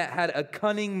 something that had a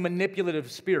cunning,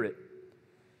 manipulative spirit.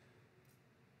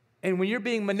 And when you're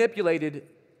being manipulated,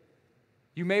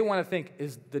 you may want to think,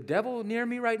 is the devil near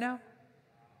me right now?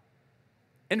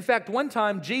 In fact, one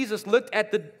time, Jesus looked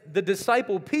at the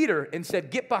disciple Peter and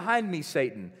said, "Get behind me,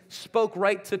 Satan." Spoke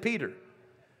right to Peter.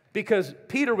 Because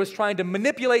Peter was trying to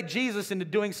manipulate Jesus into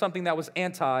doing something that was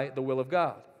anti the will of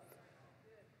God.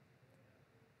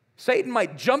 Satan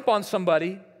might jump on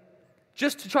somebody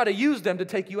just to try to use them to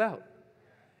take you out.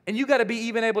 And you got to be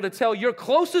even able to tell your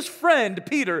closest friend,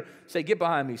 Peter, say, "Get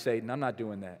behind me, Satan. I'm not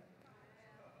doing that."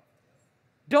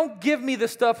 Don't give me the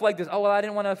stuff like this. "Oh, well, I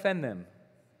didn't want to offend them."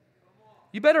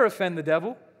 You better offend the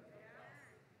devil.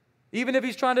 Even if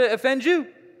he's trying to offend you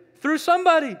through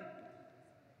somebody.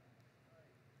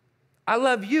 I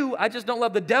love you, I just don't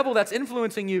love the devil that's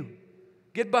influencing you.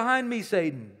 Get behind me,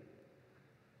 Satan.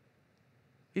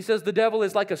 He says the devil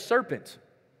is like a serpent.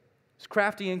 It's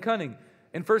crafty and cunning.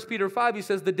 In 1 Peter 5, he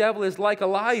says the devil is like a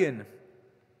lion.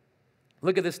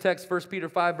 Look at this text, 1 Peter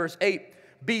 5, verse 8.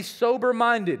 Be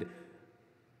sober-minded.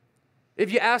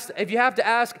 If you have to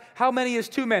ask, how many is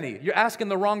too many? You're asking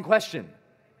the wrong question.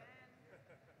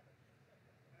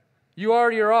 You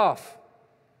already are off.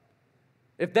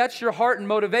 If that's your heart and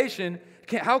motivation,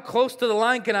 how close to the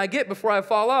line can I get before I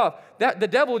fall off? The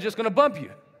devil is just going to bump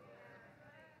you.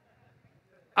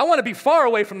 I want to be far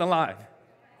away from the line.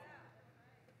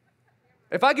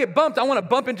 If I get bumped, I want to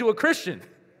bump into a Christian.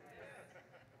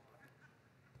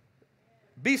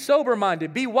 Be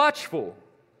sober-minded. Be watchful.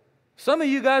 Some of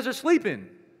you guys are sleeping.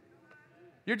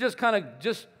 You're just kind of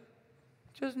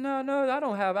no,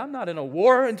 I'm not in a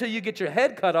war until you get your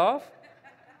head cut off.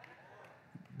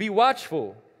 Be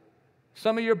watchful.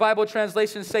 Some of your Bible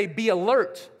translations say be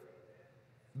alert.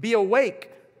 Be awake.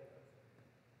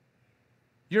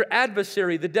 Your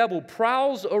adversary, the devil,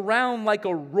 prowls around like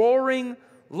a roaring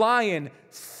lion,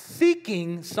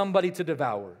 seeking somebody to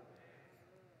devour.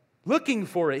 Looking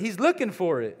for it. He's looking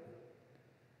for it.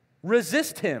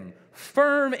 Resist him.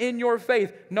 Firm in your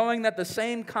faith, knowing that the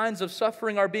same kinds of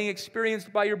suffering are being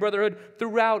experienced by your brotherhood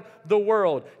throughout the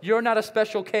world. You're not a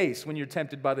special case when you're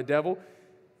tempted by the devil.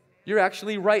 You're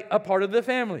actually a part of the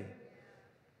family.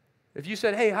 If you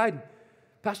said, "Hey, Hayden,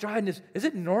 Pastor Hayden, is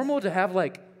it normal to have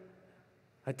like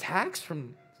attacks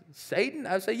from Satan?"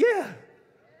 I would say, "Yeah.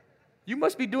 You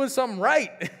must be doing something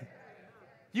right.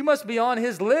 You must be on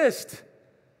his list."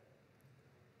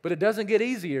 But it doesn't get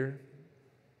easier.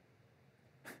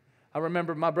 I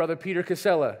remember my brother Peter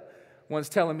Casella once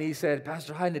telling me, he said,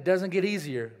 "Pastor Hayden, it doesn't get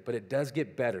easier, but it does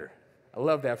get better." I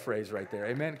love that phrase right there.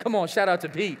 Amen. Come on, shout out to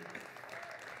Pete.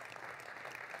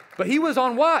 But he was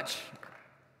on watch.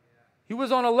 He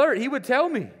was on alert. He would tell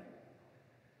me,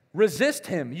 resist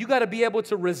him. You got to be able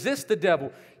to resist the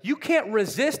devil. You can't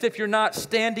resist if you're not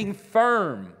standing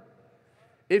firm.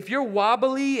 If you're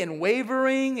wobbly and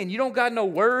wavering and you don't got no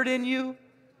word in you,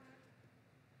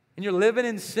 and you're living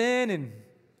in sin and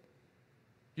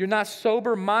you're not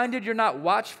sober-minded, you're not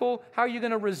watchful, how are you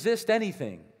going to resist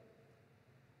anything?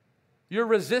 Your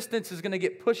resistance is going to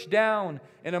get pushed down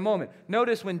in a moment.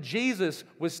 Notice when Jesus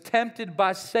was tempted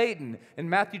by Satan in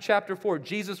Matthew chapter 4,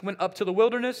 Jesus went up to the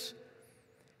wilderness.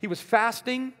 He was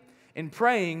fasting and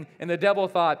praying, and the devil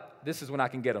thought, this is when I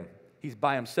can get him. He's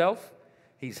by himself,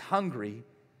 he's hungry,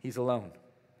 he's alone.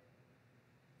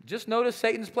 Just notice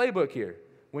Satan's playbook here.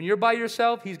 When you're by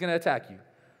yourself, he's going to attack you.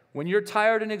 When you're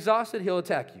tired and exhausted, he'll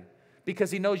attack you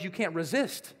because he knows you can't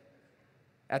resist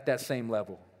at that same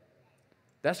level.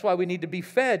 That's why we need to be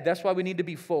fed. That's why we need to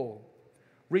be full.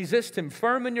 Resist him,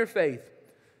 firm in your faith.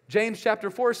 James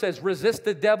chapter 4 says, resist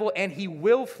the devil and he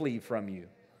will flee from you.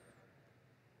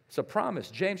 It's a promise.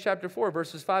 James chapter 4,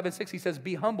 verses 5 and 6, he says,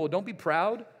 be humble, don't be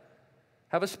proud.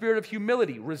 Have a spirit of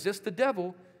humility. Resist the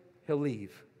devil, he'll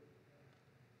leave.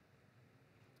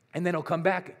 And then he'll come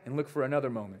back and look for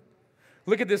another moment.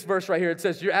 Look at this verse right here. It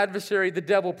says, your adversary, the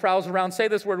devil, prowls around. Say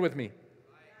this word with me.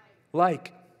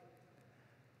 Like.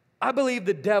 I believe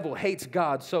the devil hates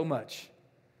God so much.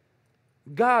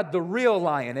 God, the real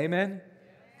lion, amen?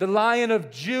 The Lion of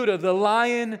Judah, the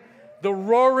lion, the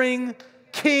roaring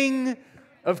King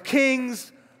of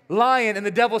kings, lion. And the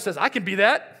devil says, I can be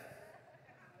that.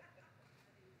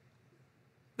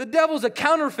 The devil's a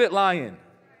counterfeit lion.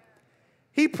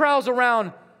 He prowls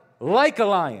around like a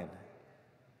lion.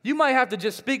 You might have to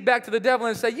just speak back to the devil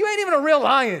and say, you ain't even a real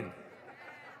lion.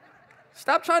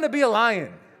 Stop trying to be a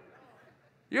lion.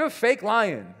 You're a fake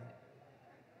lion.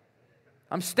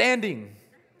 I'm standing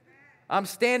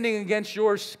against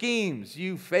your schemes,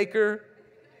 you faker.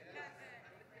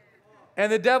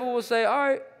 And the devil will say, all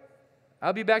right,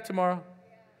 I'll be back tomorrow.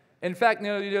 In fact,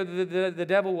 the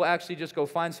devil will actually just go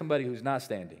find somebody who's not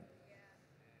standing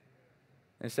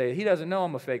and say, he doesn't know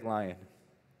I'm a fake lion.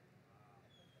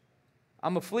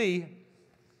 I'm going to flee.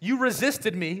 You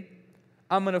resisted me.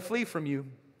 I'm going to flee from you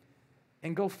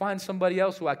and go find somebody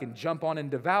else who I can jump on and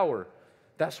devour.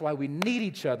 That's why we need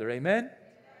each other, amen?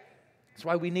 That's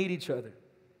why we need each other.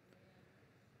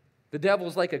 The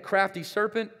devil's like a crafty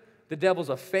serpent. The devil's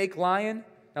a fake lion.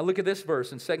 Now look at this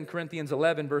verse in 2 Corinthians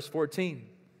 11, verse 14.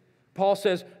 Paul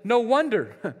says, no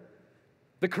wonder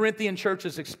the Corinthian church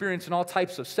is experiencing all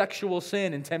types of sexual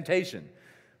sin and temptation.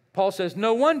 Paul says,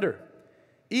 no wonder.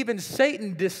 Even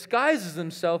Satan disguises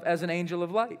himself as an angel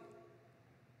of light.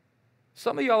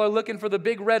 Some of y'all are looking for the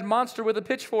big red monster with a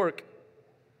pitchfork.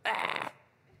 Ah!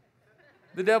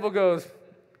 The devil goes,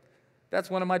 that's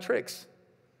one of my tricks.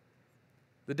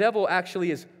 The devil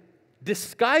actually is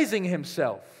disguising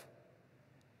himself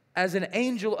as an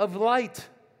angel of light.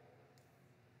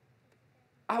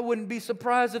 I wouldn't be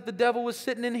surprised if the devil was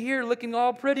sitting in here looking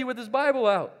all pretty with his Bible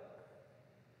out.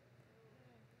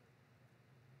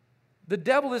 The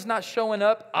devil is not showing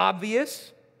up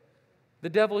obvious. The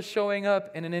devil is showing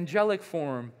up in an angelic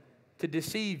form to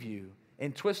deceive you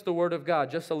and twist the word of God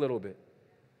just a little bit.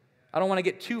 I don't want to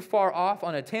get too far off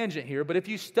on a tangent here, but if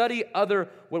you study other,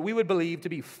 what we would believe to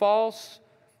be false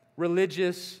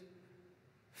religious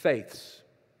faiths,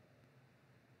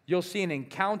 you'll see an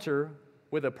encounter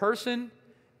with a person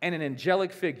and an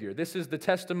angelic figure. This is the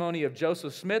testimony of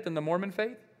Joseph Smith in the Mormon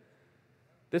faith.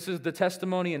 This is the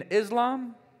testimony in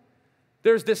Islam.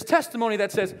 There's this testimony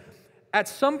that says, at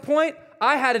some point,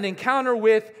 I had an encounter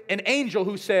with an angel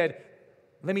who said,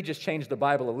 let me just change the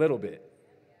Bible a little bit.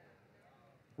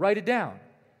 Write it down.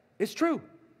 It's true.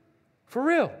 For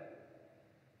real.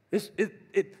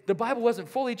 The Bible wasn't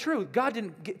fully true. God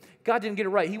didn't get it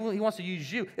right. He wants to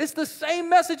use you. It's the same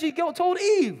message he told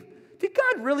Eve. Did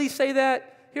God really say that?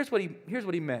 Here's what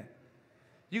he meant.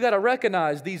 You got to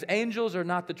recognize these angels are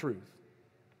not the truth.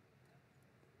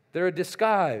 They're a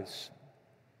disguise.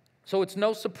 So it's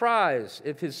no surprise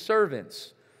if his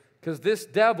servants, because this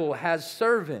devil has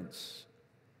servants,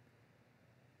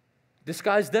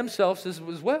 disguise themselves as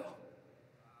well.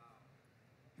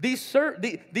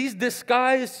 These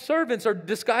disguised servants are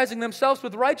disguising themselves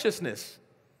with righteousness.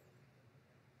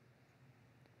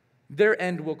 Their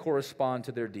end will correspond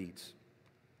to their deeds.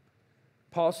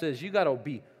 Paul says you got to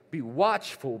be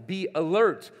watchful, be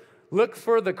alert. Look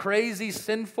for the crazy,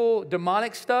 sinful,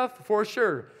 demonic stuff for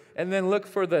sure. And then look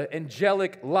for the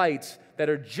angelic lights that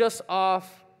are just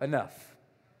off enough.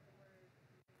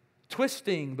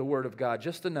 Twisting the word of God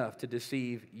just enough to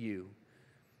deceive you.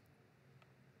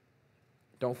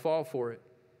 Don't fall for it.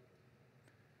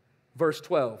 Verse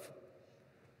 12.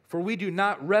 For we do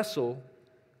not wrestle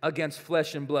against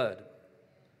flesh and blood,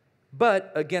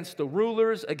 but against the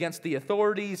rulers, against the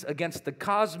authorities, against the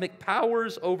cosmic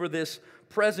powers over this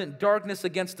present darkness,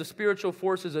 against the spiritual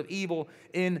forces of evil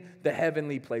in the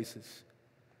heavenly places.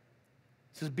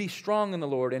 It says, be strong in the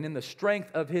Lord, and in the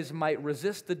strength of his might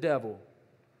resist the devil,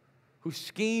 who's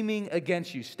scheming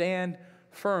against you. Stand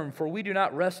firm, for we do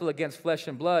not wrestle against flesh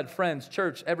and blood. Friends,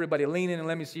 church, everybody lean in and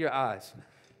let me see your eyes.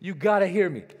 You got to hear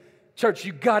me. Church,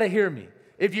 you got to hear me.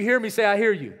 If you hear me, say, I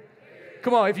hear you.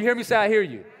 Come on, if you hear me, say, I hear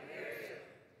you.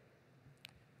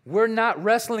 We're not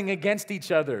wrestling against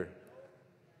each other.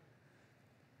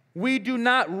 We do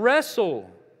not wrestle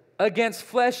against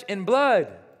flesh and blood.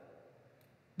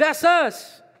 That's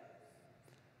us.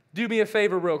 Do me a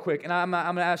favor real quick, and I'm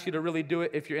going to ask you to really do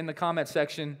it. If you're in the comment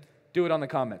section, do it on the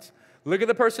comments. Look at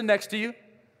the person next to you.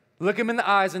 Look him in the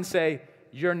eyes and say,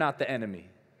 you're not the enemy.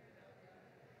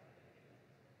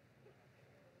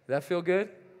 Does that feel good?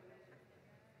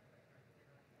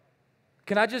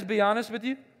 Can I just be honest with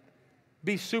you?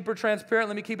 Be super transparent.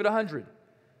 Let me keep it 100.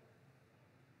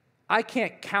 I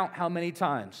can't count how many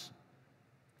times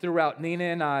throughout Nina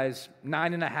and I's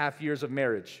 9.5 years of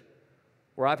marriage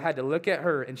where I've had to look at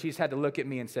her and she's had to look at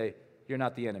me and say, you're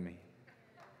not the enemy.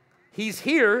 He's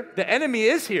here. The enemy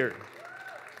is here.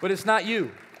 But it's not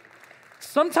you.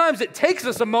 Sometimes it takes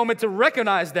us a moment to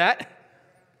recognize that.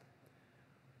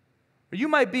 Or you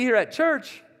might be here at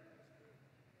church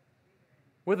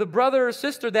with a brother or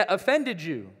sister that offended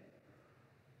you,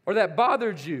 or that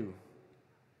bothered you,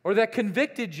 or that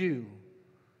convicted you,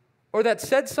 or that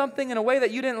said something in a way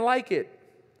that you didn't like it.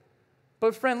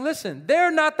 But friend, listen,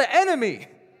 they're not the enemy.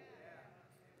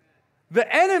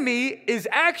 The enemy is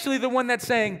actually the one that's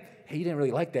saying, Hey, you didn't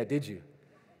really like that, did you?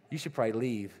 You should probably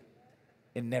leave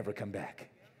and never come back.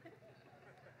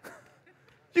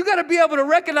 You got to be able to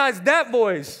recognize that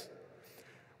voice.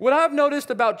 What I've noticed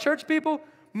about church people,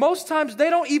 most times they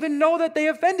don't even know that they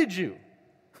offended you.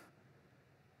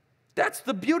 That's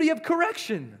the beauty of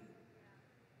correction.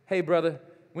 Hey, brother,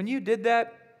 when you did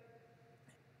that,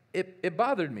 it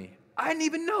bothered me. I didn't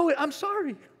even know it. I'm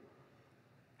sorry.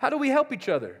 How do we help each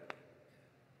other?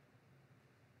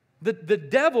 The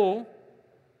devil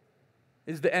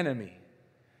is the enemy.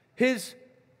 His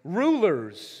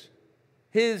rulers,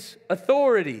 his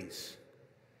authorities,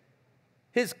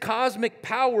 his cosmic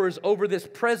powers over this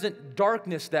present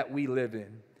darkness that we live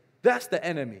in. That's the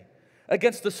enemy.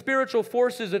 Against the spiritual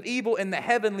forces of evil in the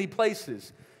heavenly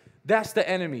places. That's the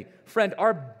enemy. Friend,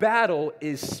 our battle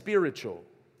is spiritual.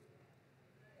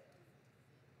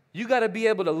 You got to be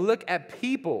able to look at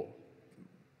people,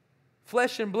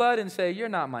 flesh and blood, and say, you're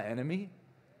not my enemy.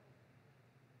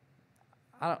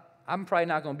 I'm probably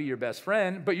not going to be your best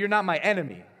friend, but you're not my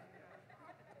enemy.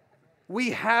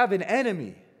 We have an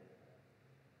enemy.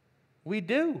 We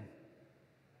do.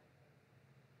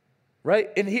 Right?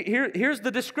 And here's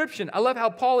the description. I love how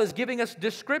Paul is giving us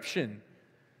description.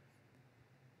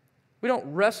 We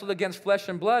don't wrestle against flesh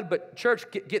and blood, but church,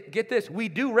 get this. We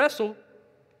do wrestle.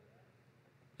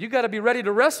 You got to be ready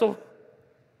to wrestle.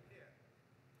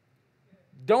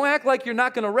 Don't act like you're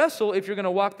not going to wrestle if you're going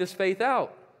to walk this faith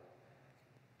out.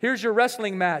 Here's your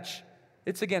wrestling match.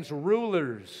 It's against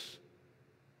rulers,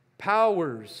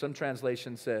 powers, some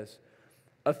translation says,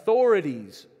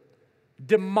 authorities,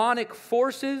 demonic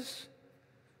forces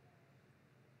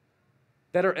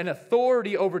that are an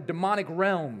authority over demonic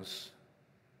realms.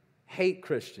 Hate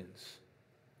Christians,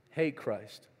 hate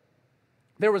Christ.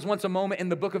 There was once a moment in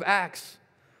the book of Acts,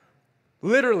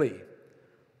 literally,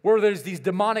 where there's these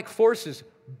demonic forces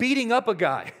beating up a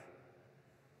guy.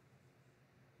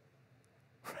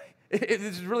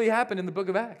 This really happened in the book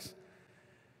of Acts.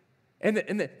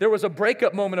 And there was a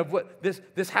breakup moment of what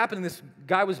this happened. This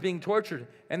guy was being tortured.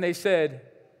 And they said,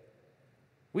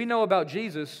 we know about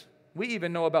Jesus. We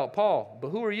even know about Paul. But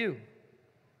who are you?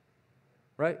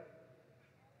 Right?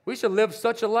 We should live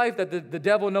such a life that the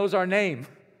devil knows our name.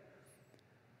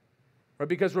 Right?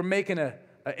 Because we're making an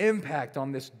impact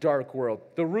on this dark world.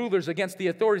 The rulers against the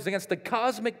authorities, against the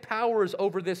cosmic powers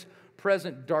over this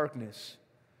present darkness.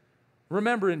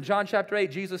 Remember in John chapter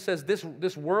 8, Jesus says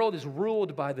this world is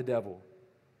ruled by the devil.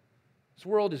 This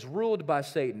world is ruled by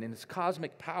Satan and its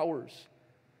cosmic powers.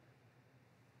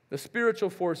 The spiritual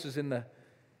forces in the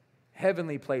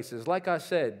heavenly places. Like I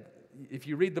said, if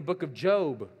you read the book of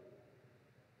Job,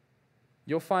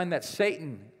 you'll find that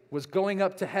Satan was going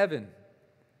up to heaven,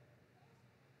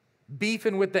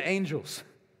 beefing with the angels,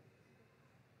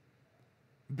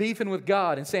 beefing with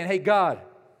God and saying, hey, God,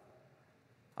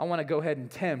 I want to go ahead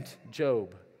and tempt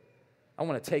Job. I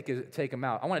want to take him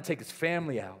out. I want to take his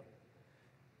family out.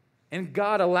 And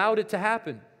God allowed it to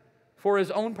happen for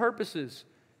his own purposes.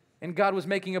 And God was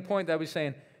making a point that was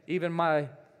saying, even my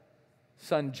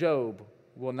son Job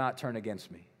will not turn against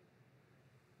me.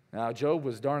 Now, Job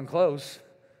was darn close,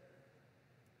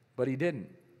 but he didn't.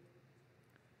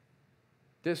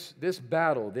 This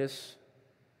battle, this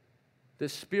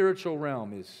spiritual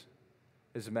realm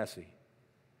is messy.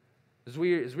 As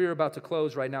we are about to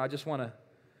close right now, I just want to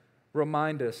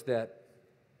remind us that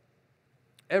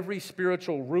every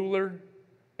spiritual ruler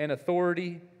and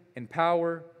authority and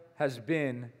power has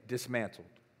been dismantled,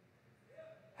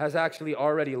 has actually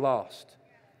already lost.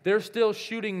 They're still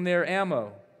shooting their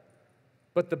ammo,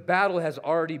 but the battle has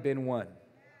already been won.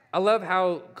 I love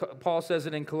how Paul says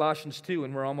it in Colossians 2,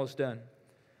 and we're almost done.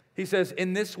 He says,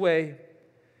 in this way,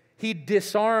 he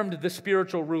disarmed the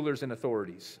spiritual rulers and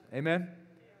authorities. Amen?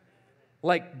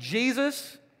 Like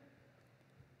Jesus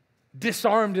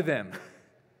disarmed them.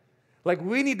 Like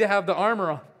we need to have the armor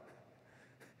on.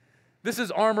 This is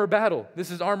armor battle.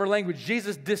 This is armor language.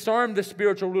 Jesus disarmed the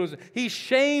spiritual rulers. He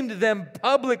shamed them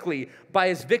publicly by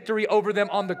his victory over them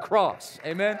on the cross.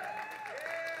 Amen?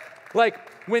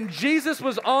 Like when Jesus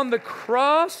was on the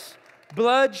cross,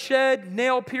 blood shed,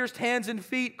 nail-pierced hands and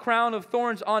feet, crown of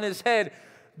thorns on his head,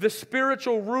 the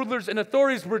spiritual rulers and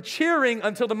authorities were cheering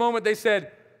until the moment they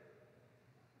said,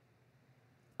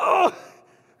 oh,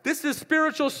 this is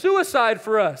spiritual suicide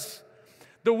for us.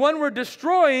 The one we're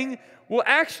destroying will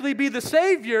actually be the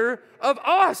Savior of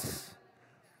us.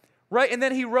 Right? And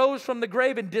then he rose from the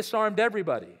grave and disarmed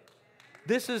everybody.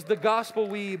 This is the gospel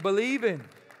we believe in.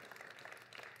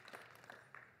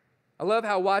 I love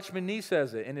how Watchman Nee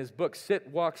says it in his book, Sit,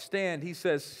 Walk, Stand. He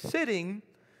says, sitting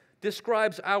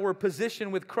describes our position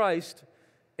with Christ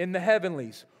in the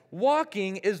heavenlies.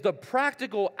 Walking is the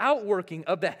practical outworking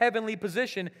of the heavenly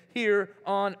position here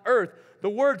on earth. The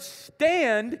word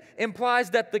stand implies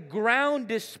that the ground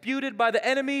disputed by the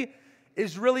enemy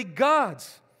is really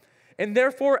God's, and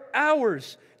therefore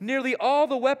ours. Nearly all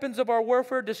the weapons of our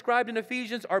warfare described in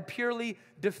Ephesians are purely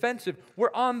defensive.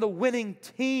 We're on the winning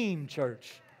team,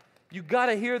 church. You got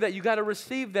to hear that. You got to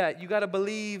receive that. You got to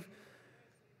believe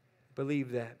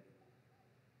that.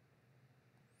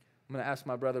 I'm going to ask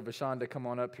my brother Vashan to come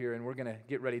on up here, and we're going to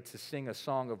get ready to sing a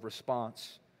song of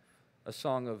response, a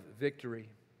song of victory.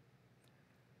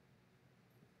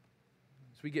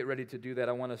 As we get ready to do that,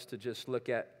 I want us to just look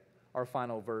at our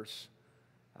final verse,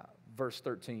 verse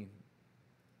 13.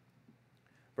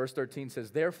 Verse 13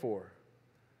 says, therefore,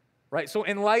 right? So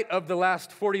in light of the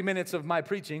last 40 minutes of my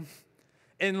preaching,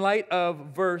 in light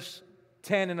of verse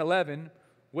 10 and 11,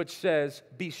 which says,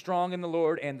 be strong in the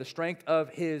Lord and the strength of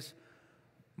his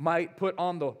might, put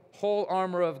on the whole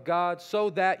armor of God so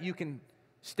that you can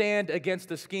stand against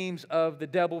the schemes of the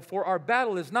devil. For our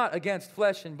battle is not against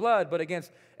flesh and blood, but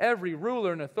against every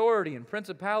ruler and authority and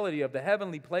principality of the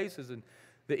heavenly places and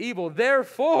the evil.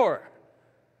 Therefore,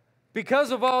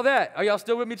 because of all that, are y'all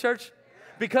still with me, church?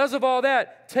 Because of all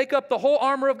that, take up the whole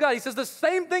armor of God. He says the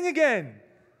same thing again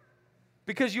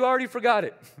because you already forgot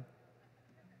it.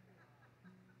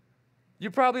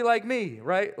 You're probably like me,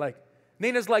 right? Like,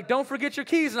 Nina's like, don't forget your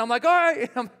keys. And I'm like, all right.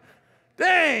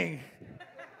 Dang.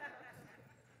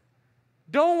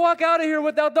 Don't walk out of here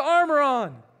without the armor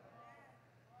on.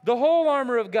 The whole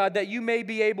armor of God, that you may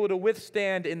be able to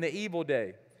withstand in the evil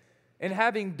day. And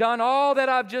having done all that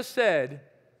I've just said,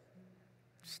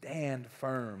 stand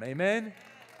firm. Amen?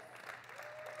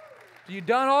 Have you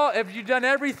done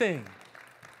everything?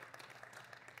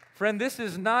 Friend, this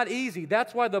is not easy.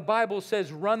 That's why the Bible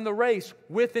says run the race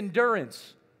with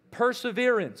endurance,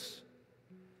 perseverance,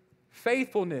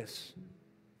 faithfulness,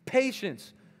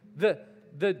 patience.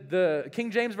 The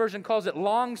King James Version calls it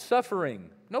long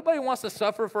suffering. Nobody wants to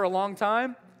suffer for a long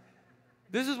time.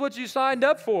 This is what you signed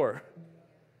up for.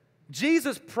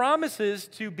 Jesus promises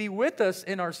to be with us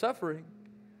in our suffering.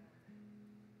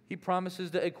 He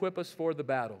promises to equip us for the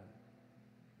battle.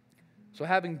 So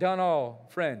having done all,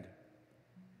 friend,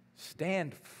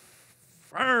 stand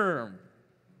firm.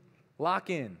 Lock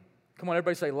in. Come on,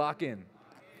 everybody say lock in.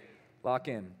 Lock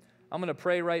in. I'm going to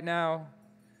pray right now,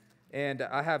 and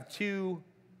I have two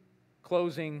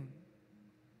closing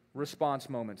response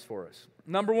moments for us.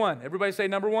 Number one, everybody say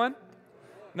number one.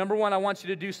 Number one, I want you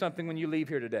to do something when you leave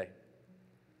here today.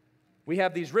 We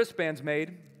have these wristbands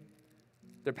made.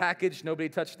 They're packaged. Nobody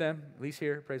touched them, at least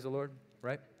here. Praise the Lord,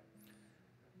 right?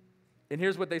 And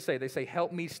here's what they say. They say,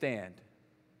 help me stand.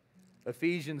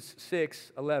 Ephesians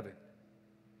 6:11.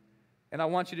 And I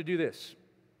want you to do this.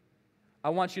 I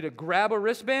want you to grab a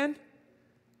wristband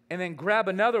and then grab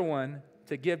another one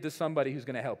to give to somebody who's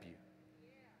going to help you.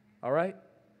 All right?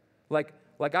 Like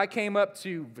I came up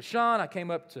to Vashan, I came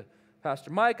up to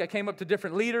Pastor Mike, I came up to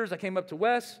different leaders, I came up to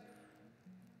Wes.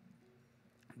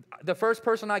 The first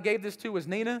person I gave this to was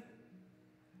Nina.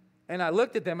 And I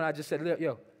looked at them and I just said,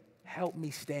 yo, help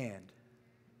me stand.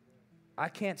 I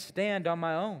can't stand on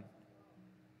my own.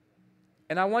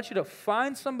 And I want you to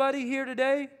find somebody here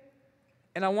today,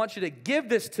 and I want you to give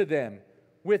this to them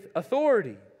with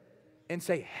authority and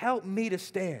say, help me to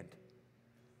stand.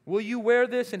 Will you wear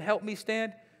this and help me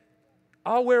stand?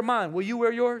 I'll wear mine. Will you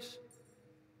wear yours?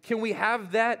 Can we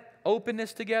have that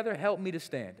openness together? Help me to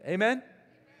stand. Amen?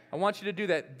 I want you to do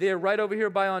that. They're right over here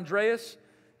by Andreas.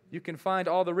 You can find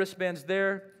all the wristbands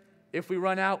there. If we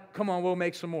run out, come on, we'll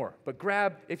make some more. But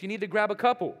if you need to grab a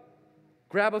couple,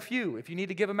 grab a few. If you need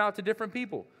to give them out to different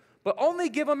people. But only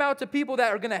give them out to people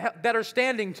that are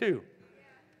standing too.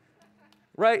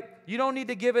 Right? You don't need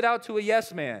to give it out to a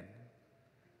yes man.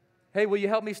 Hey, will you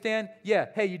help me stand? Yeah.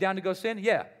 Hey, you down to go sin?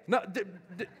 Yeah. No,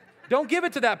 don't give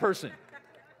it to that person.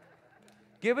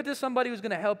 Give it to somebody who's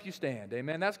going to help you stand.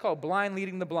 Amen. That's called blind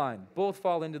leading the blind. Both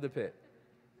fall into the pit.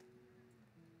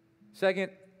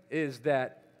 Second is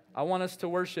that I want us to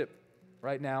worship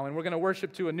right now, and we're going to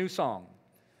worship to a new song.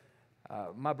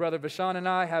 My brother Vashan and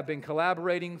I have been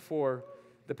collaborating for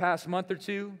the past month or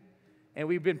two, and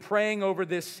we've been praying over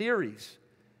this series,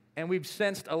 and we've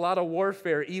sensed a lot of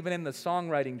warfare even in the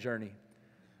songwriting journey.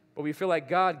 But we feel like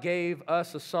God gave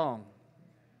us a song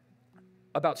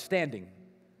about standing,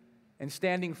 and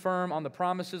standing firm on the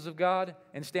promises of God,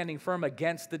 and standing firm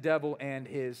against the devil and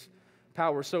his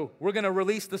power. So we're going to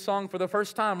release the song for the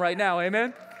first time right now,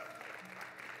 amen?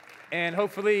 And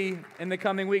hopefully in the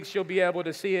coming weeks you'll be able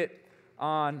to see it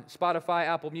on Spotify,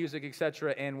 Apple Music,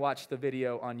 etc., and watch the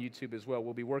video on YouTube as well.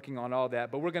 We'll be working on all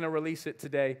that, but we're going to release it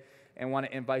today and want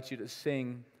to invite you to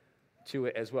sing to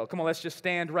it as well. Come on, let's just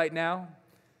stand right now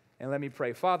and let me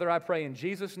pray. Father, I pray in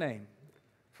Jesus' name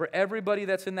for everybody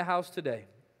that's in the house today,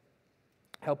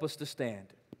 help us to stand.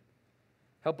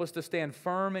 Help us to stand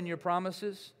firm in your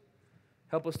promises.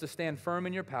 Help us to stand firm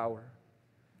in your power.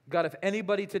 God, if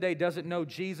anybody today doesn't know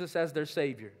Jesus as their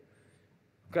Savior,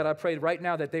 God, I pray right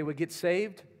now that they would get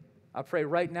saved. I pray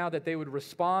right now that they would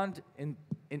respond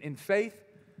in faith.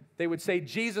 They would say,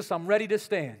 Jesus, I'm ready to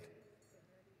stand.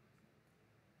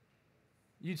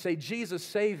 You'd say, Jesus,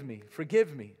 save me,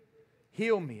 forgive me,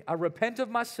 heal me. I repent of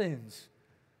my sins,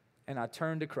 and I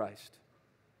turn to Christ.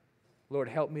 Lord,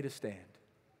 help me to stand.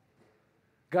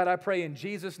 God, I pray in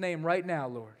Jesus' name right now,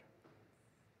 Lord,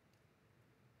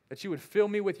 that you would fill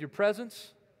me with your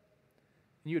presence,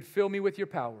 and you would fill me with your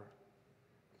power.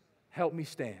 Help me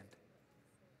stand.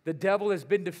 The devil has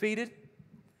been defeated.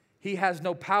 He has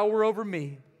no power over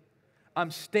me.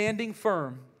 I'm standing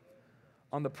firm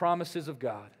on the promises of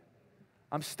God.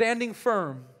 I'm standing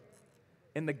firm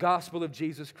in the gospel of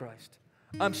Jesus Christ.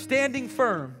 I'm standing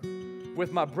firm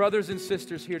with my brothers and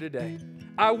sisters here today.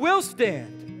 I will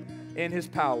stand in his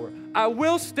power. I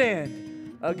will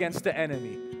stand against the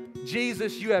enemy.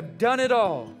 Jesus, you have done it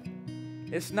all.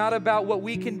 It's not about what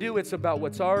we can do, it's about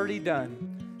what's already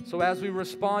done. So as we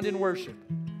respond in worship,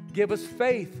 give us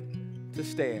faith to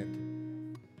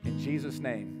stand. In Jesus'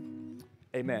 name,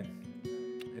 amen.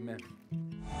 Amen.